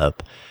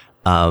envelope.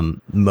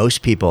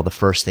 Most people, the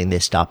first thing they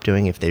stop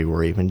doing, if they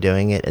were even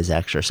doing it, is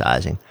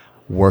exercising.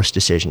 Worst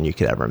decision you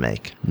could ever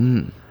make.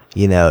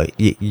 You know,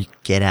 you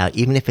get out,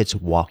 even if it's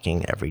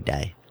walking every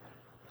day.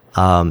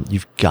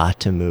 You've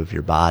got to move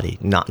your body,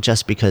 not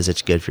just because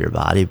it's good for your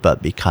body,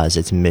 but because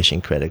it's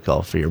mission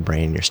critical for your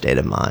brain, your state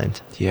of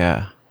mind.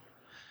 Yeah.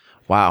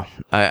 Wow.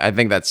 I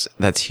think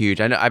that's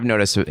huge. I've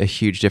noticed a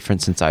huge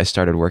difference since I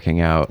started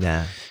working out,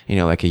 you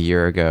know, like a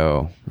year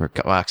ago, or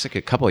it's like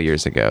a couple of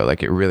years ago.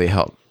 Like, it really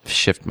helped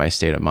shift my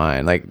state of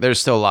mind. Like, there's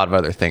still a lot of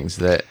other things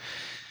that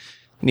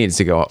needs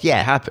to go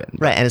happen.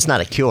 Right. And it's not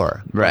a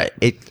cure. Right.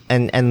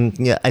 And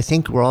yeah, I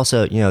think we're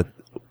also, you know,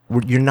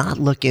 you're not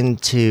looking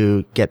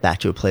to get back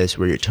to a place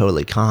where you're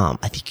totally calm.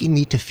 I think you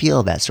need to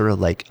feel that sort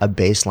of like a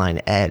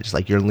baseline edge,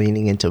 like you're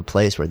leaning into a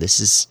place where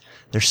there's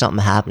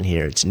something happening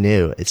here. It's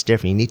new. It's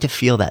different. You need to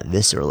feel that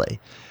viscerally.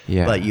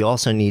 Yeah. But you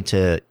also need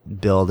to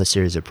build a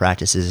series of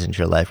practices into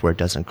your life where it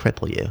doesn't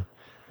cripple you.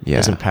 It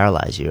doesn't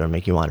paralyze you or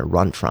make you want to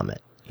run from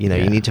it. You know,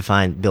 you need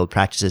to build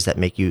practices that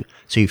make you,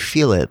 so you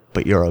feel it,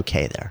 but you're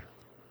okay there.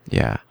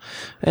 Yeah.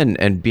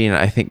 And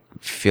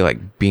feel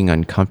like being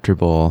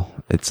uncomfortable,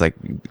 it's like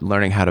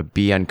learning how to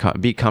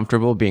be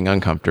comfortable being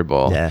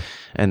uncomfortable. Yeah.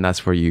 And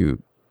that's where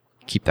you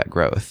keep that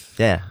growth.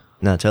 Yeah.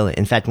 No, totally.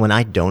 In fact, when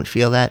I don't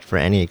feel that for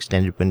any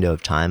extended window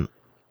of time,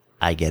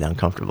 I get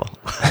uncomfortable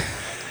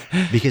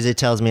because it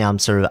tells me I'm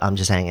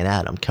just hanging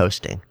out. I'm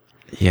coasting.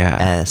 Yeah.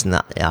 And it's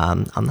not,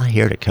 I'm not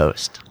here to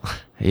coast.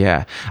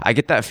 Yeah. I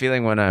get that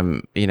feeling when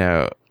I'm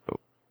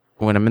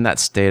in that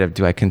state of,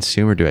 do I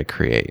consume or do I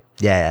create?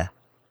 Yeah.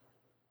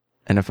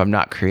 And if I'm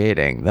not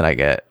creating, then I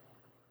get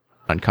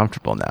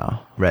uncomfortable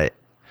now. Right.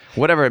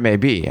 Whatever it may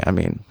be. I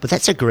mean, but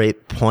that's a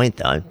great point,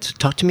 though.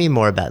 Talk to me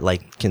more about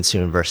like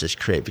consume versus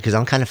create, because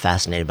I'm kind of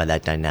fascinated by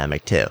that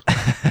dynamic too.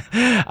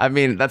 I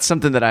mean, that's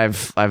something that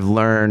I've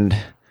learned.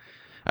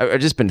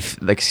 I've just been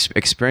like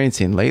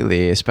experiencing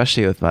lately,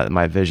 especially with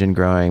my vision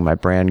growing, my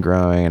brand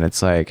growing, and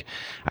it's like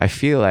I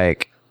feel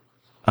like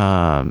if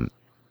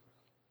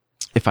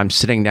I'm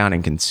sitting down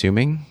and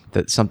consuming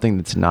something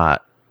that's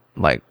not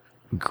like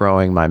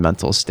growing my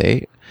mental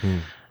state,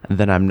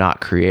 then I'm not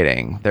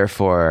creating.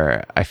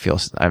 Therefore,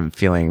 I'm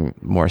feeling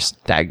more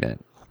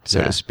stagnant,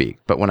 so to speak.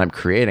 But when I'm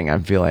creating,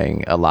 I'm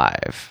feeling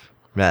alive.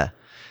 Yeah.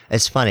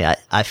 It's funny.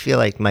 I feel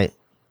like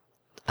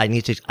I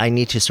need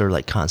to sort of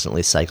like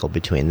constantly cycle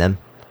between them.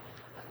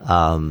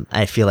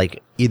 I feel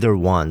like either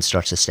one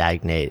starts to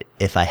stagnate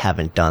if I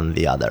haven't done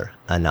the other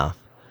enough.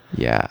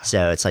 Yeah.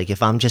 So it's like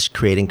if I'm just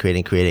creating,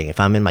 if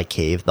I'm in my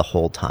cave the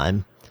whole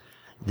time,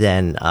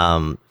 then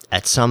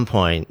at some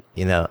point,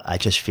 I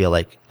just feel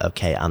like,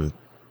 okay, I'm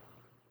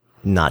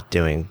not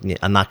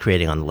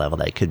creating on the level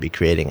that I could be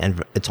creating.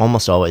 And it's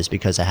almost always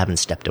because I haven't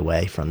stepped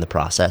away from the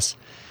process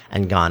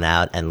and gone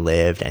out and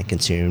lived and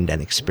consumed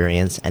and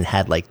experienced and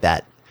had like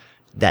that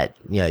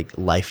like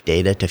life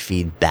data to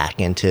feed back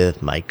into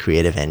my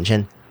creative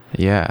engine.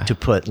 Yeah. To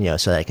put,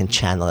 so that I can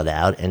channel it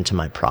out into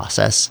my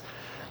process.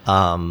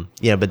 But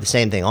the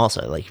same thing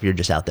also, like if you're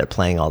just out there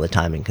playing all the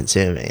time and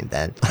consuming,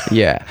 then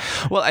yeah.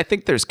 Well, I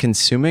think there's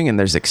consuming and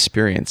there's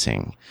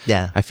experiencing.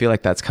 Yeah. I feel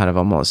like that's kind of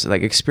almost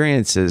like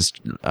experiences.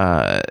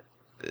 I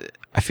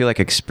feel like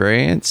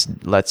experience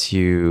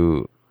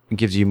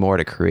gives you more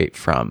to create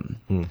from,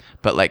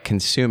 but like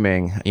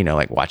consuming,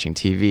 like watching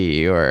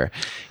TV or,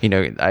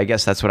 I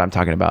guess that's what I'm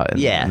talking about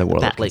in the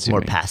world of like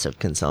more passive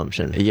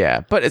consumption.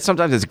 Yeah. But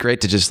sometimes it's great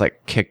to just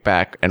like kick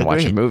back and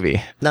watch a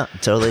movie. No,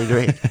 totally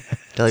agree.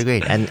 Totally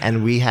agree.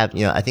 And we have,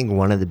 I think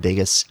one of the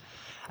biggest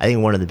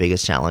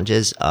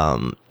challenges,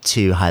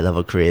 to high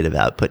level creative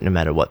output, no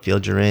matter what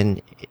field you're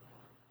in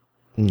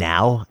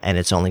now, and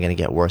it's only going to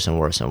get worse and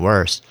worse and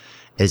worse,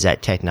 is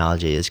that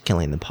technology is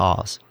killing the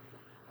pause.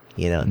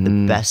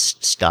 The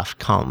best stuff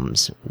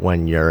comes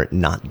when you're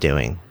not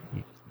doing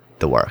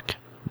the work.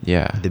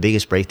 Yeah. The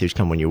biggest breakthroughs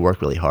come when you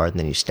work really hard and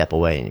then you step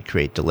away and you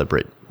create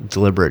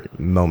deliberate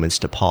moments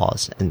to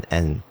pause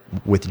and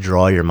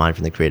withdraw your mind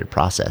from the creative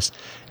process.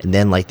 And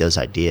then like those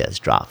ideas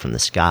drop from the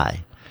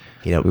sky.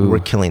 We're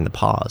killing the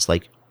pause.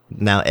 Like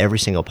now every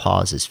single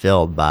pause is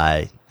filled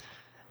by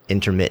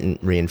intermittent,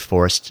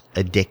 reinforced,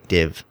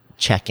 addictive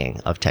checking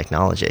of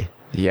technology.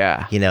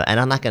 Yeah. And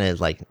I'm not going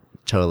to like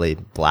totally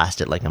blast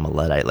it like I'm a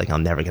Luddite, like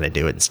I'm never going to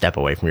do it and step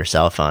away from your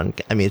cell phone.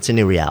 I mean, it's a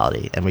new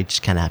reality and we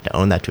just kind of have to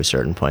own that to a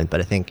certain point. But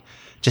I think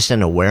just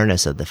an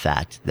awareness of the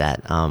fact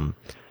that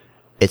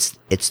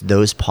it's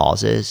those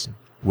pauses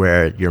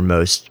where your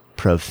most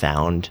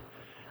profound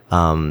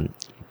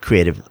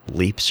creative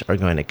leaps are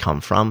going to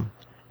come from,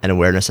 and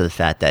awareness of the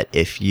fact that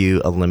if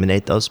you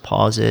eliminate those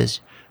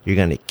pauses, you're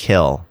going to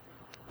kill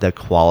the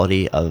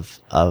quality of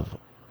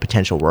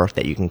potential work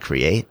that you can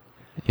create.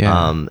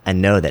 Yeah.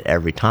 And know that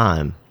every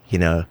time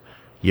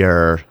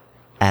you're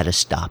at a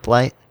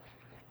stoplight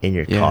in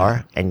your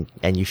car and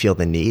you feel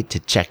the need to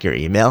check your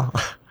email,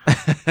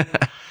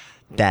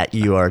 that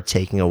you are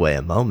taking away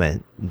a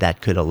moment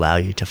that could allow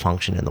you to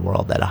function in the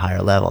world at a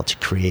higher level, to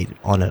create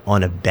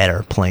on a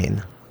better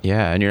plane.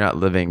 Yeah. And you're not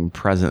living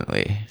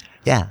presently.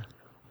 Yeah.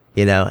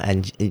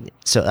 And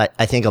so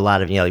I think a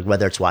lot of, like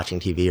whether it's watching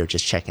TV or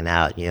just checking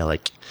out,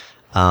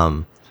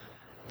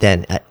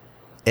 then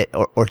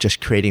or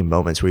just creating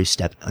moments where you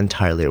step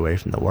entirely away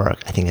from the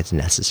work. I think it's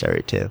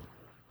necessary too.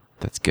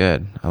 That's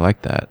good. I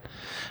like that.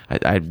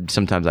 I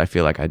sometimes I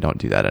feel like I don't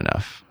do that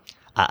enough.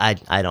 I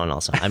don't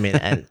also. I mean,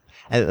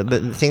 but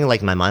the thing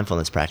like my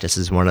mindfulness practice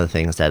is one of the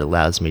things that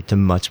allows me to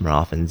much more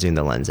often zoom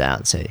the lens out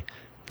and say,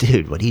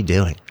 dude, what are you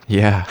doing?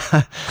 Yeah.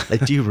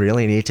 Like, do you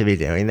really need to be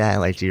doing that?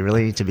 Like, do you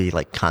really need to be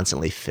like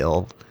constantly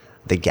fill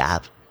the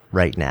gap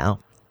right now?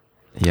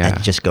 Yeah.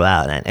 And just go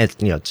out and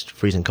it's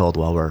freezing cold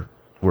while we're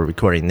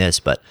recording this,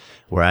 but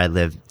where I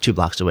live 2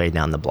 blocks away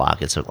down the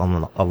block, it's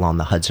along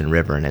the Hudson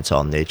River and it's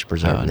all nature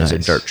preserve and there's a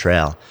dirt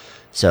trail.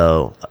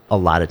 So a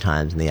lot of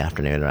times in the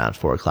afternoon around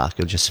 4:00,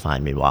 you'll just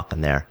find me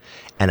walking there.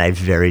 And I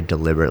very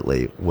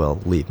deliberately will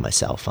leave my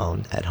cell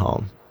phone at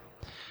home.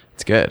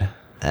 It's good.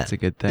 That's a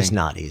good thing. It's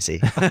not easy.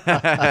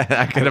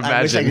 I can imagine.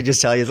 I wish I could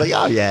just tell you, it's like,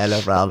 oh yeah,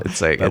 no problem.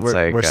 It's like, but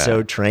we're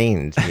so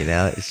trained,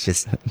 it's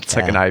just, it's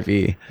like an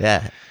IV.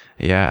 Yeah.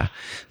 Yeah.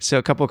 So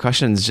a couple of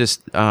questions,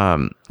 just,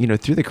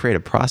 through the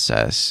creative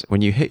process,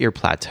 when you hit your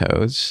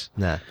plateaus,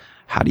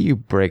 how do you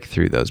break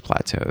through those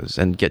plateaus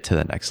and get to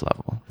the next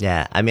level?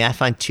 Yeah. I mean, I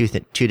find two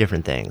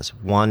different things.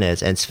 One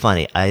is, and it's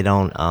funny, I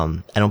don't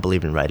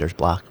believe in writer's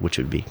block, which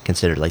would be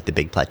considered like the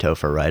big plateau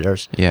for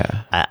writers.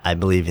 Yeah. I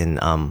believe in,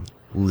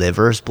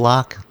 liver's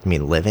block,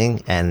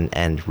 living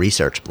and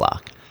research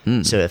block.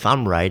 So if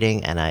I'm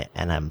writing and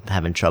I'm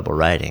having trouble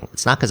writing,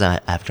 it's not because I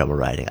have trouble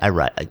writing.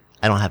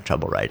 I don't have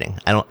trouble writing.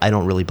 I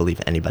don't really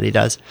believe anybody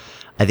does.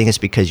 I think it's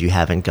because you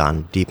haven't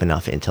gone deep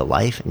enough into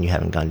life and you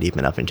haven't gone deep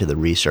enough into the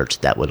research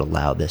that would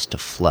allow this to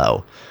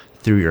flow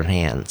through your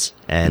hands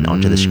and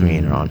onto the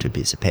screen or onto a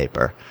piece of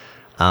paper.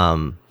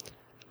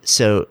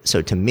 So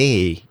to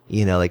me,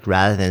 like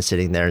rather than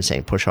sitting there and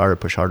saying push harder,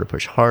 push harder,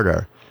 push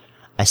harder,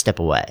 I step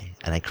away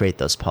and I create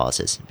those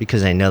pauses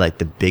because I know like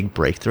the big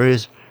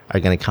breakthroughs are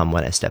going to come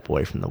when I step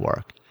away from the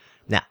work.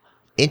 Now,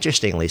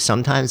 interestingly,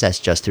 sometimes that's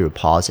just through a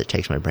pause that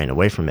takes my brain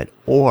away from it,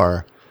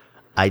 or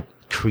I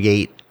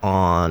create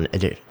in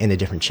a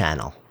different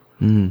channel,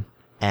 and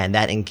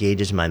that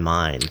engages my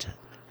mind.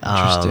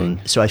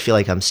 Interesting. So I feel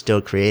like I'm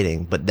still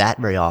creating, but that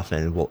very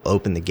often will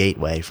open the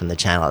gateway from the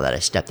channel that I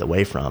stepped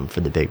away from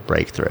for the big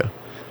breakthrough.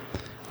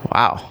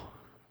 Wow.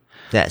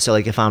 Yeah, so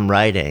like if I'm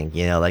writing,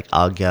 like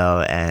I'll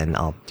go and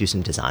I'll do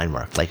some design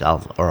work, like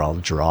I'll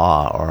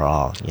draw,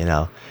 or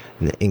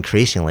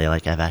increasingly,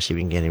 like I've actually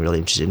been getting really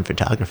interested in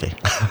photography.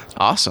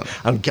 Awesome.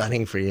 I'm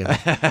gunning for you.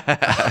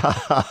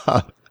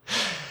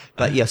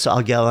 But yeah, so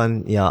I'll go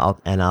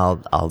and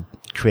I'll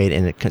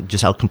create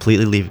I'll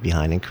completely leave it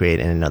behind and create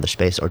in another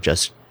space, or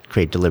just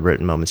create deliberate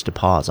moments to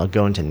pause. I'll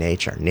go into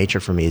nature. Nature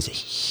for me is a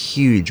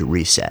huge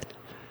reset,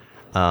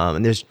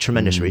 and there's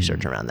tremendous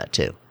research around that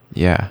too.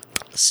 Yeah.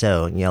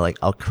 So like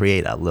I'll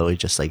literally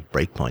just like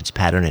breakpoints,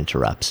 pattern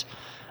interrupts,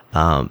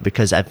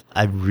 because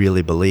I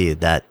really believe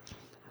that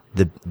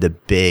the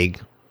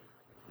big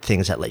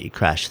things that let you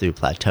crash through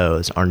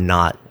plateaus are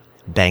not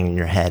banging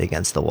your head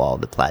against the wall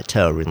of the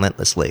plateau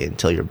relentlessly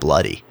until you're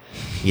bloody.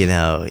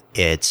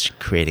 It's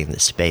creating the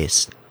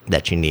space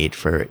that you need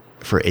for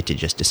it to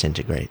just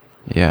disintegrate.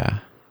 Yeah,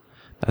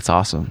 that's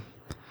awesome.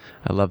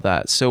 I love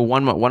that. So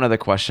one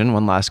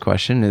last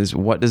question is,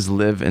 what does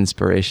live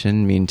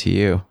inspiration mean to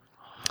you?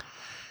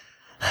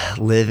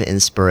 Live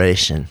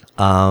inspiration.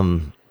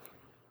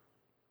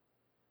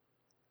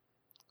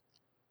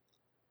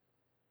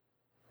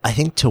 I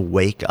think to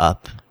wake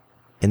up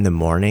in the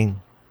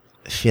morning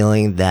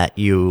feeling that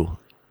the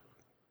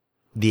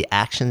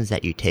actions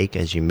that you take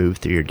as you move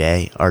through your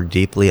day are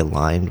deeply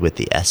aligned with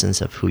the essence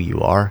of who you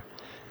are,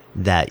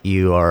 that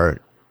you are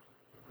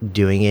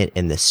doing it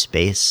in the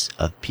space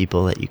of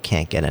people that you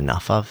can't get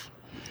enough of,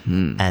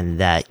 and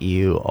that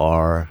you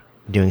are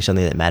doing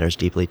something that matters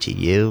deeply to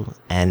you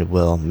and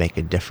will make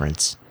a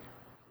difference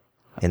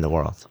in the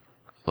world.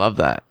 Love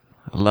that.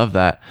 I love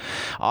that.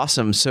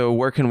 Awesome. So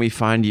where can we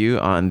find you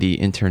on the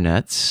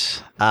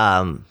internets?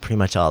 Pretty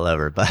much all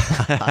over, but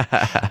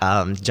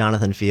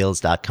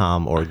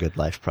jonathanfields.com or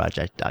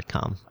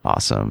goodlifeproject.com.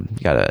 Awesome. You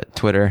got a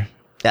Twitter?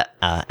 Yeah,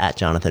 at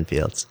Jonathan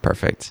Fields.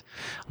 Perfect.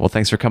 Well,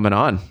 thanks for coming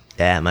on.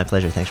 Yeah, my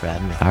pleasure. Thanks for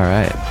having me. All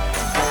right.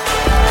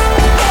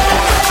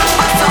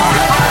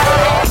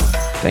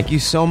 Thank you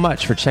so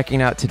much for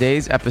checking out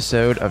today's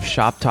episode of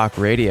Shop Talk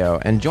Radio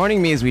and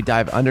joining me as we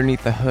dive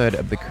underneath the hood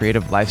of the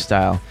creative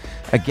lifestyle.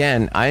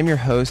 Again, I am your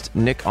host,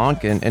 Nick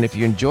Onken, and if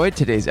you enjoyed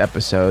today's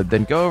episode,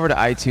 then go over to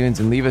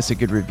iTunes and leave us a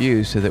good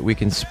review so that we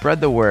can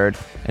spread the word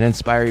and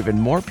inspire even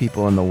more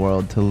people in the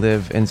world to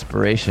live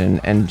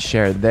inspiration and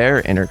share their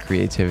inner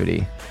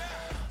creativity.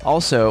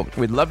 Also,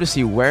 we'd love to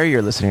see where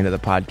you're listening to the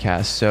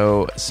podcast,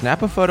 so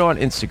snap a photo on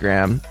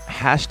Instagram,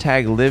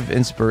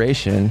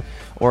 #LiveInspiration,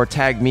 or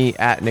tag me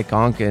at Nick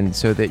Onken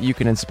so that you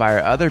can inspire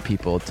other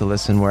people to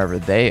listen wherever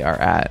they are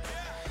at.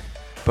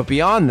 But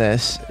beyond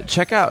this,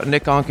 check out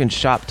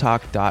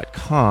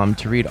nickonkenshoptalk.com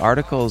to read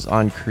articles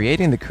on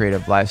creating the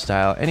creative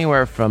lifestyle,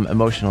 anywhere from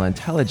emotional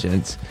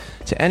intelligence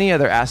to any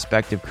other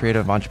aspect of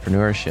creative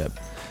entrepreneurship.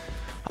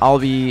 I'll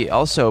be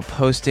also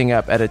posting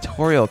up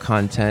editorial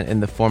content in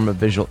the form of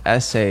visual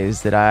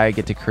essays that I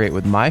get to create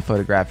with my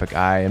photographic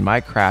eye and my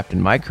craft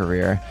and my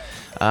career.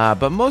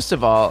 But most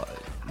of all,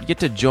 you get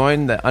to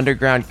join the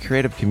underground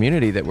creative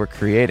community that we're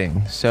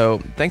creating.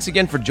 So thanks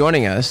again for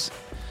joining us.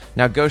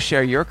 Now go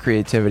share your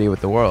creativity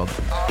with the world.